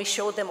 and we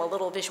showed them a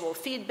little visual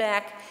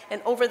feedback.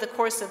 And over the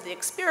course of the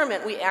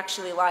experiment, we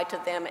actually lied to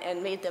them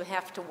and made them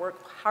have to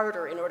work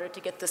harder in order to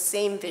get the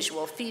same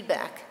visual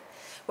feedback.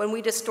 When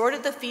we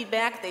distorted the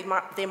feedback,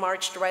 they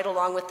marched right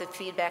along with the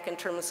feedback in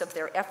terms of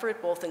their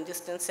effort, both in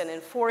distance and in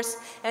force,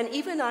 and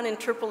even on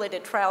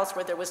interpolated trials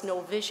where there was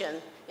no vision,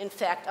 in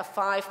fact, a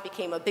 5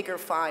 became a bigger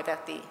 5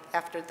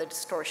 after the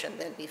distortion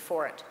than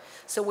before it.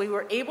 So we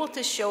were able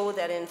to show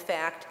that, in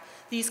fact,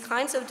 these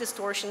kinds of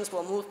distortions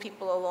will move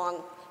people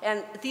along,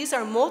 and these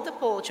are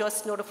multiple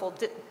just noticeable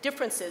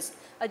differences.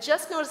 A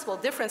just noticeable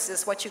difference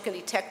is what you can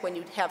detect when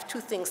you have two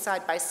things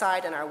side by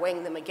side and are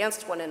weighing them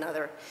against one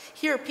another.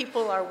 Here,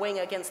 people are weighing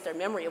against their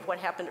memory of what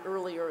happened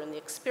earlier in the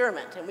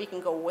experiment, and we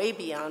can go way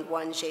beyond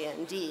one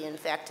JND, in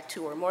fact, to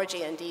 2 or more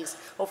JNDs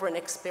over an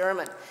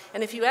experiment.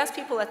 And if you ask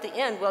people at the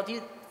end, well, do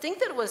you think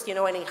that it was,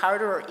 any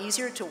harder or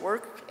easier to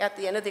work at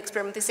the end of the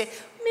experiment? They say,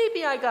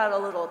 maybe I got a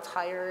little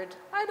tired.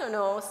 I don't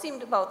know, it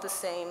seemed about the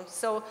same.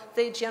 So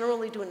they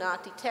generally do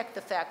not detect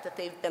the fact that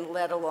they've been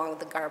led along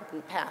the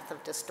garden path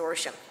of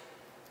distortion.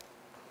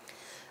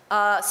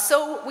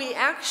 So we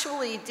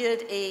actually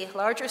did a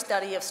larger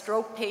study of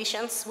stroke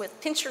patients with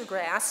pincher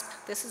grasp.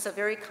 This is a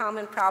very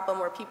common problem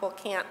where people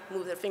can't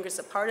move their fingers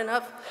apart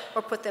enough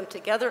or put them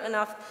together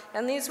enough.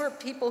 And these were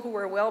people who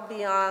were well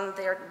beyond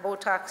their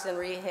Botox and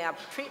rehab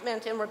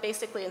treatment and were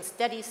basically in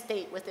steady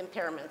state with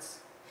impairments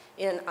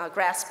in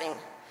grasping.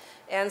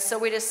 And so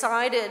we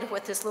decided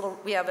with this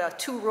we have a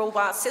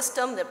 2-robot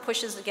system that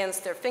pushes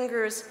against their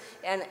fingers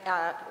and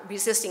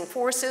resisting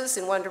forces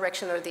in one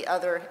direction or the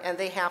other, and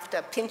they have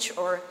to pinch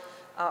or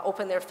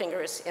open their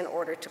fingers in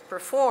order to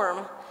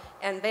perform.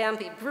 And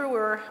Bambi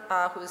Brewer,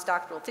 whose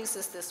doctoral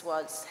thesis this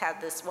was, had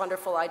this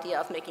wonderful idea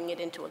of making it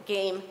into a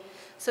game.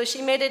 So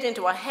she made it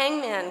into a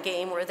hangman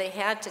game where they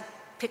had to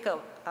pick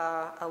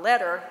a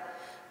letter,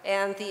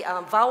 and the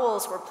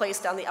vowels were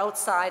placed on the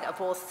outside of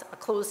both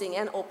closing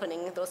and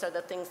opening. Those are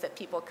the things that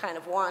people kind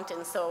of want,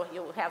 and so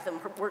you'll have them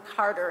work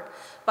harder.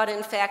 But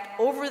in fact,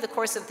 over the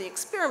course of the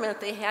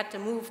experiment, they had to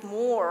move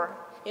more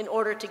in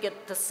order to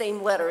get the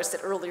same letters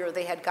that earlier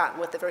they had gotten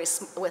with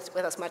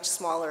a much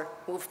smaller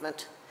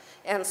movement.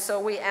 And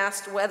so we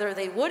asked whether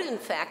they would, in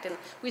fact, and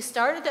we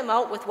started them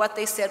out with what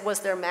they said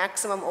was their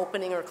maximum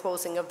opening or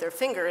closing of their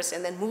fingers,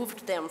 and then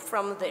moved them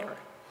from there.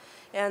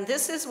 And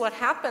this is what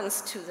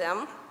happens to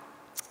them.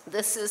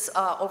 This is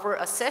over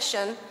a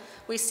session.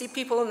 We see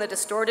people in the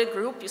distorted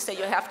group. You say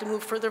you have to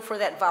move further for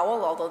that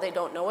vowel, although they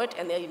don't know it,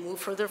 and they move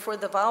further for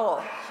the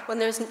vowel. When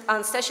there's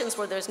on sessions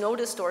where there's no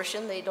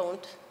distortion, they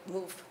don't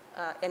move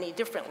any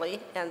differently,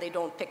 and they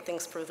don't pick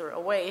things further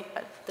away.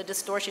 But the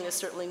distortion is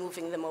certainly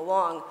moving them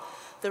along.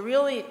 The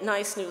really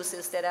nice news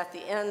is that at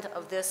the end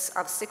of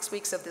 6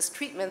 weeks of this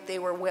treatment, they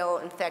were well,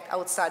 in fact,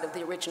 outside of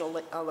the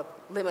original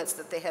limits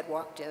that they had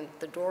walked in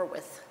the door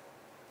with.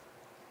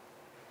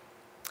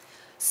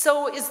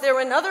 So is there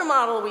another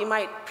model we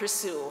might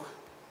pursue?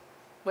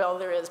 Well,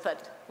 there is,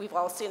 but we've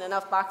all seen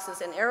enough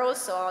boxes and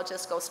arrows, so I'll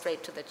just go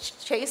straight to the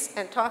chase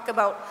and talk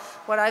about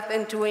what I've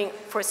been doing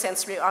for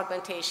sensory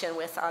augmentation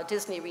with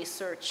Disney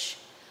research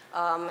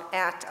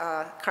at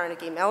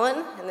Carnegie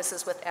Mellon, and this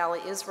is with Ali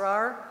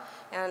Israr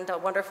and a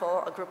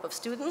wonderful group of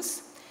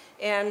students.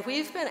 And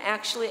we've been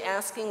actually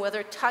asking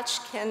whether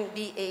touch can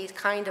be a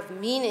kind of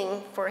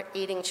meaning for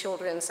aiding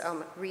children's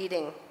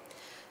reading.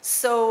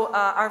 So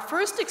our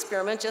first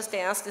experiment just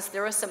asked, is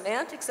there a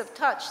semantics of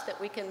touch that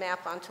we can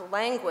map onto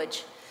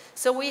language?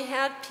 So we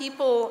had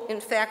people, in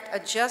fact,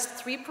 adjust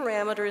 3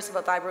 parameters of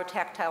a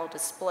vibrotactile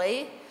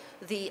display: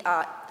 the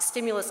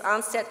stimulus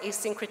onset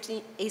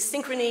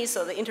asynchrony,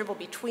 so the interval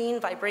between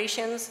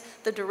vibrations,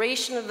 the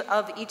duration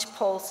of each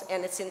pulse,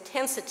 and its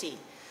intensity.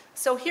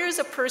 So here's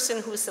a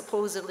person who's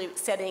supposedly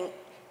setting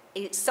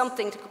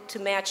something to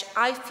match,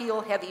 I feel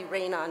heavy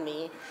rain on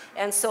me.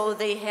 And so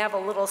they have a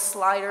little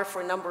slider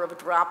for number of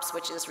drops,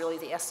 which is really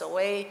the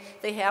SOA.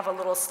 They have a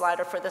little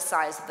slider for the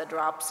size of the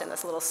drops and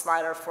this little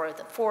slider for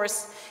the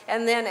force.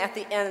 And then at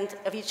the end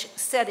of each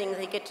setting,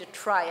 they get to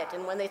try it.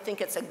 And when they think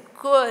it's a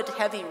good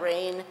heavy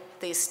rain,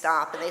 they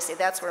stop and they say,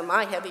 that's where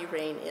my heavy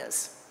rain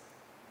is.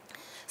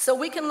 So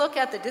we can look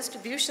at the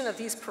distribution of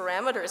these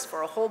parameters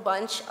for a whole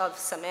bunch of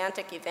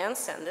semantic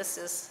events, and this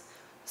is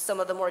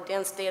some of the more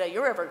dense data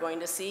you're ever going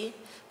to see.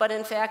 But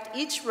in fact,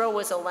 each row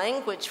is a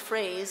language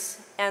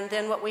phrase, and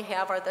then what we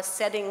have are the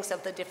settings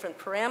of the different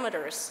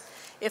parameters.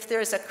 If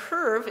there's a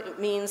curve, it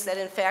means that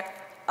in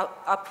fact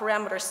a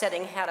parameter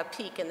setting had a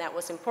peak and that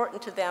was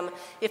important to them.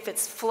 If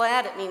it's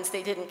flat, it means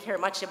they didn't care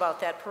much about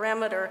that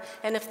parameter.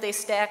 And if they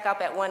stack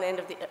up at one end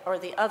of or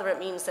the other, it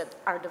means that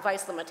our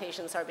device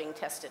limitations are being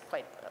tested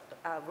quite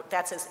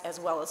that's as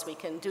well as we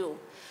can do.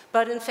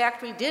 But in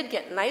fact, we did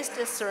get nice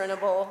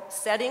discernible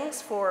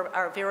settings for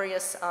our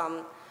various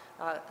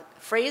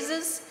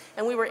phrases,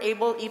 and we were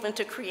able even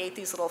to create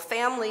these little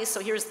families.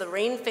 So here's the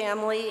rain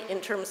family in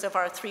terms of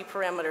our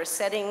 3-parameter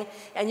setting,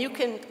 and you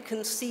can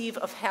conceive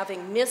of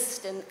having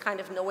mist and kind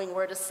of knowing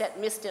where to set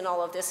mist in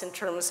all of this in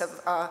terms of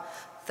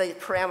the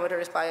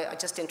parameters by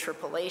just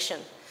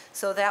interpolation.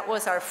 So that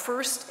was our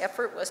first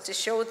effort, was to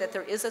show that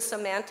there is a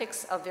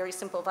semantics of very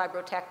simple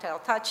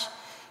vibrotactile touch,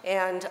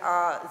 and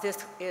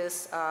this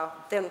is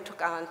then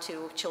took on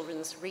to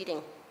children's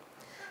reading.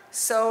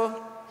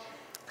 So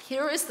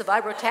here is the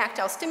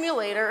vibrotactile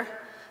stimulator.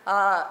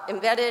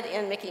 embedded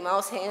in Mickey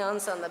Mouse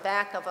hands on the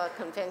back of a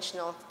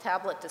conventional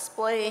tablet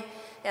display.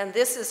 And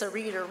this is a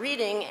reader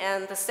reading,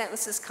 and the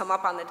sentences come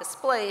up on the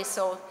display.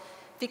 So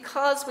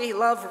because we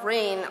love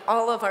rain,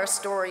 all of our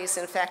stories,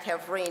 in fact,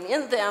 have rain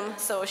in them.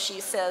 So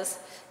she says,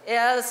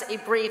 as a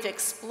brave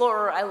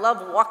explorer, I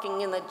love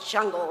walking in the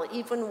jungle.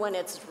 Even when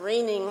it's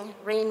raining,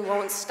 rain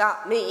won't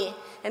stop me.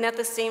 And at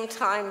the same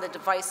time, the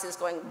device is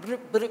going bloop,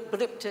 bloop,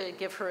 bloop to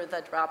give her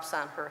the drops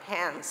on her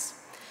hands.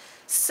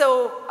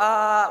 So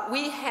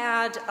we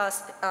had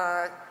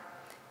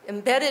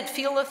embedded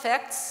field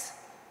effects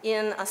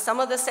in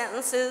some of the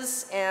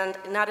sentences and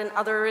not in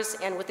others,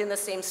 and within the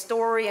same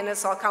story, and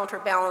it's all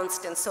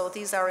counterbalanced. And so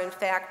these are, in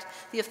fact,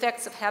 the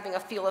effects of having a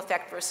field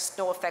effect versus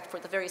no effect for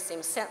the very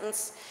same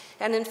sentence.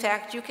 And in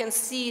fact, you can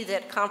see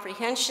that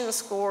comprehension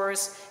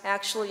scores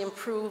actually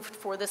improved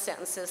for the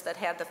sentences that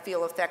had the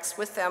field effects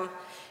with them,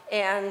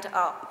 and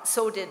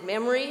so did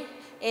memory.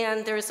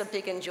 And there's a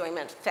big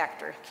enjoyment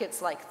factor.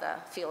 Kids like the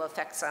field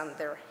effects on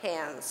their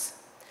hands.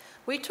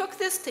 We took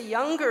this to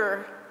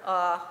younger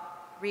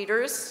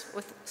readers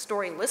with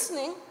story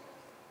listening.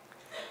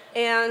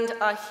 And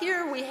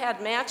here we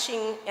had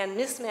matching and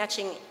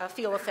mismatching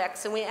field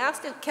effects. And we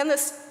asked, can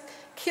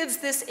kids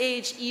this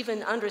age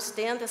even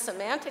understand the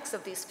semantics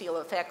of these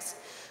field effects?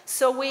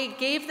 So we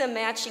gave them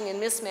matching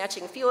and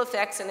mismatching field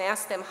effects and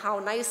asked them how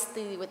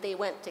nicely they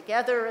went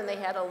together, and they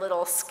had a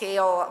little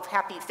scale of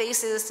happy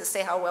faces to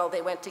say how well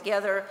they went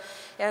together.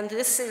 And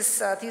this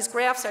is, these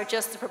graphs are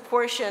just the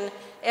proportion,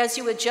 as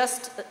you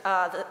adjust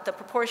the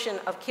proportion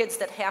of kids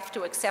that have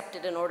to accept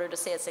it in order to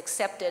say it's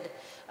accepted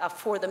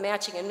for the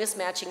matching and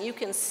mismatching, you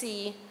can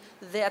see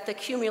that the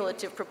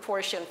cumulative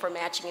proportion for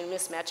matching and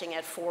mismatching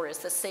at 4 is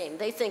the same.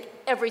 They think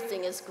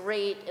everything is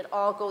great, it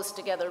all goes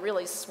together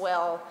really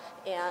swell,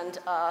 and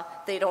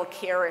they don't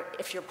care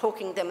if you're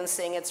poking them and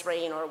saying it's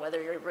rain or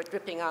whether you're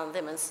dripping on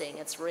them and saying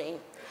it's rain.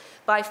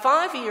 By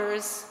 5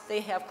 years, they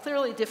have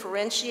clearly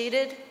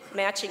differentiated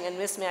matching and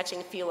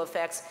mismatching field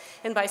effects,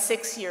 and by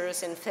 6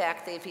 years, in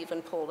fact, they've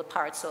even pulled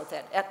apart so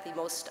that at the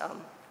most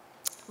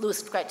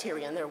loose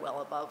criterion, they're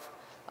well above.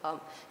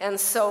 And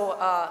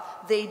so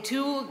they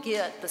do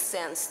get the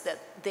sense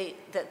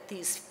that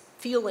these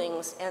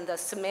feelings and the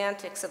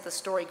semantics of the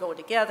story go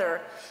together.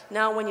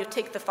 Now, when you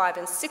take the 5-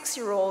 and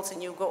 6-year-olds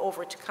and you go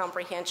over to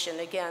comprehension,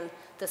 again,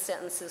 the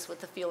sentences with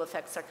the field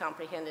effects are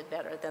comprehended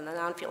better than the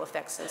non-field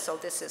effects, and so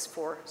this is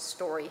for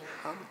story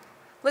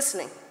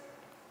listening.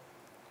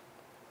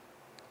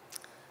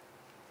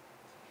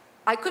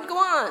 I could go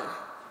on.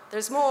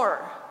 There's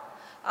more.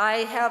 I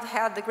have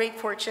had the great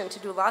fortune to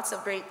do lots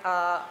of great,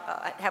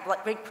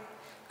 great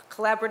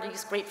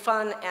collaboratives, great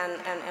fun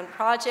and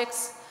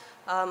projects,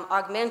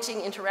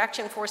 augmenting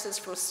interaction forces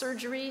from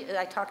surgery.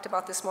 I talked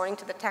about this morning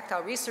to the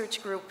Tactile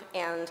Research Group,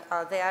 and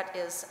that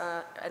is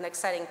an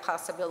exciting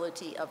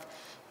possibility of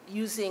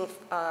using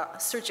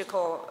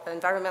surgical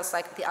environments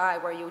like the eye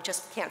where you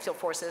just can't feel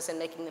forces and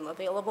making them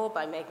available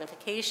by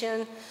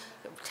magnification,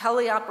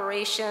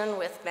 teleoperation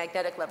with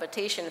magnetic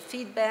levitation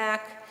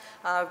feedback,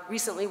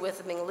 recently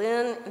with Ming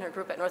Lin and her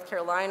group at North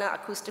Carolina,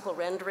 acoustical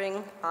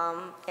rendering,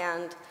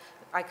 and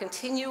I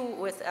continue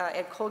with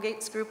Ed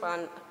Colgate's group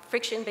on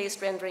friction-based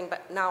rendering,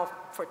 but now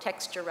for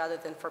texture rather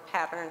than for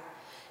pattern.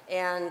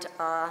 And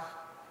I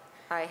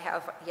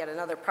have yet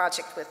another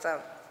project with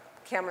a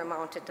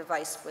camera-mounted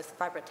device with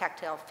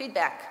vibrotactile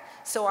feedback.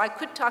 So I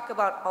could talk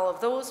about all of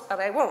those, but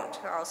I won't.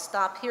 I'll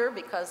stop here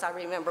because I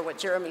remember what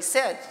Jeremy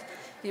said.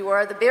 You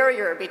are the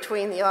barrier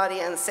between the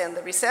audience and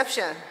the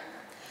reception.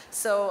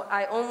 So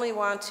I only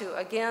want to,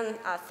 again,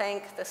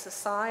 thank the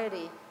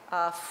Society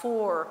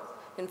for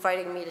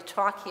inviting me to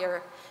talk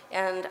here.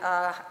 And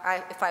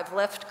if I've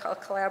left a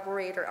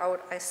collaborator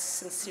out, I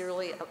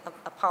sincerely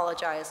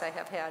apologize. I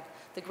have had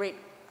the great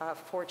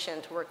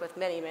fortune to work with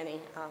many,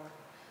 many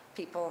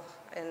people,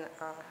 and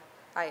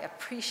I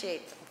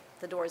appreciate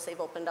the doors they've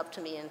opened up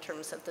to me in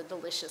terms of the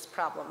delicious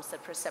problems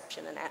that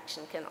perception and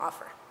action can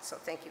offer. So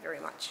thank you very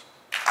much.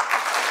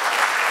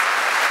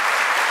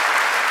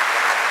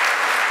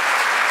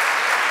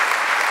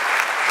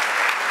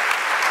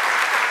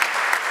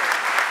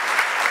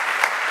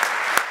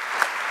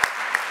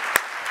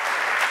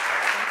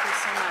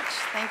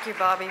 Thank you,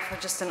 Bobby, for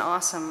just an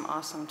awesome,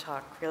 awesome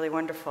talk. Really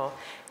wonderful.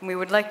 And we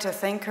would like to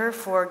thank her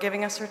for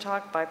giving us her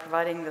talk by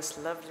providing this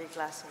lovely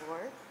glass of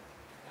water.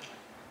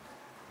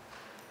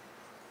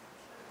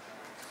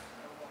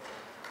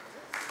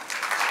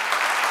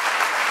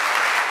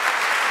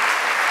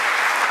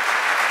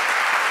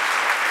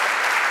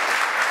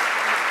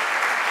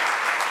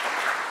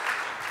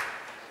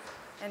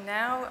 And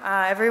now,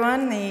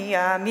 everyone,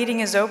 the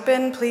meeting is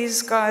open.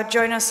 Please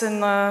join us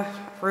in the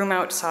room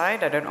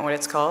outside. I don't know what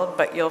it's called,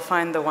 but you'll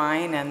find the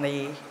wine and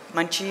the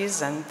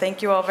munchies, and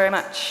thank you all very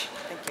much.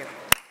 Thank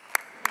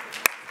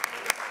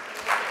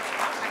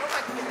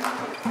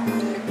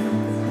you.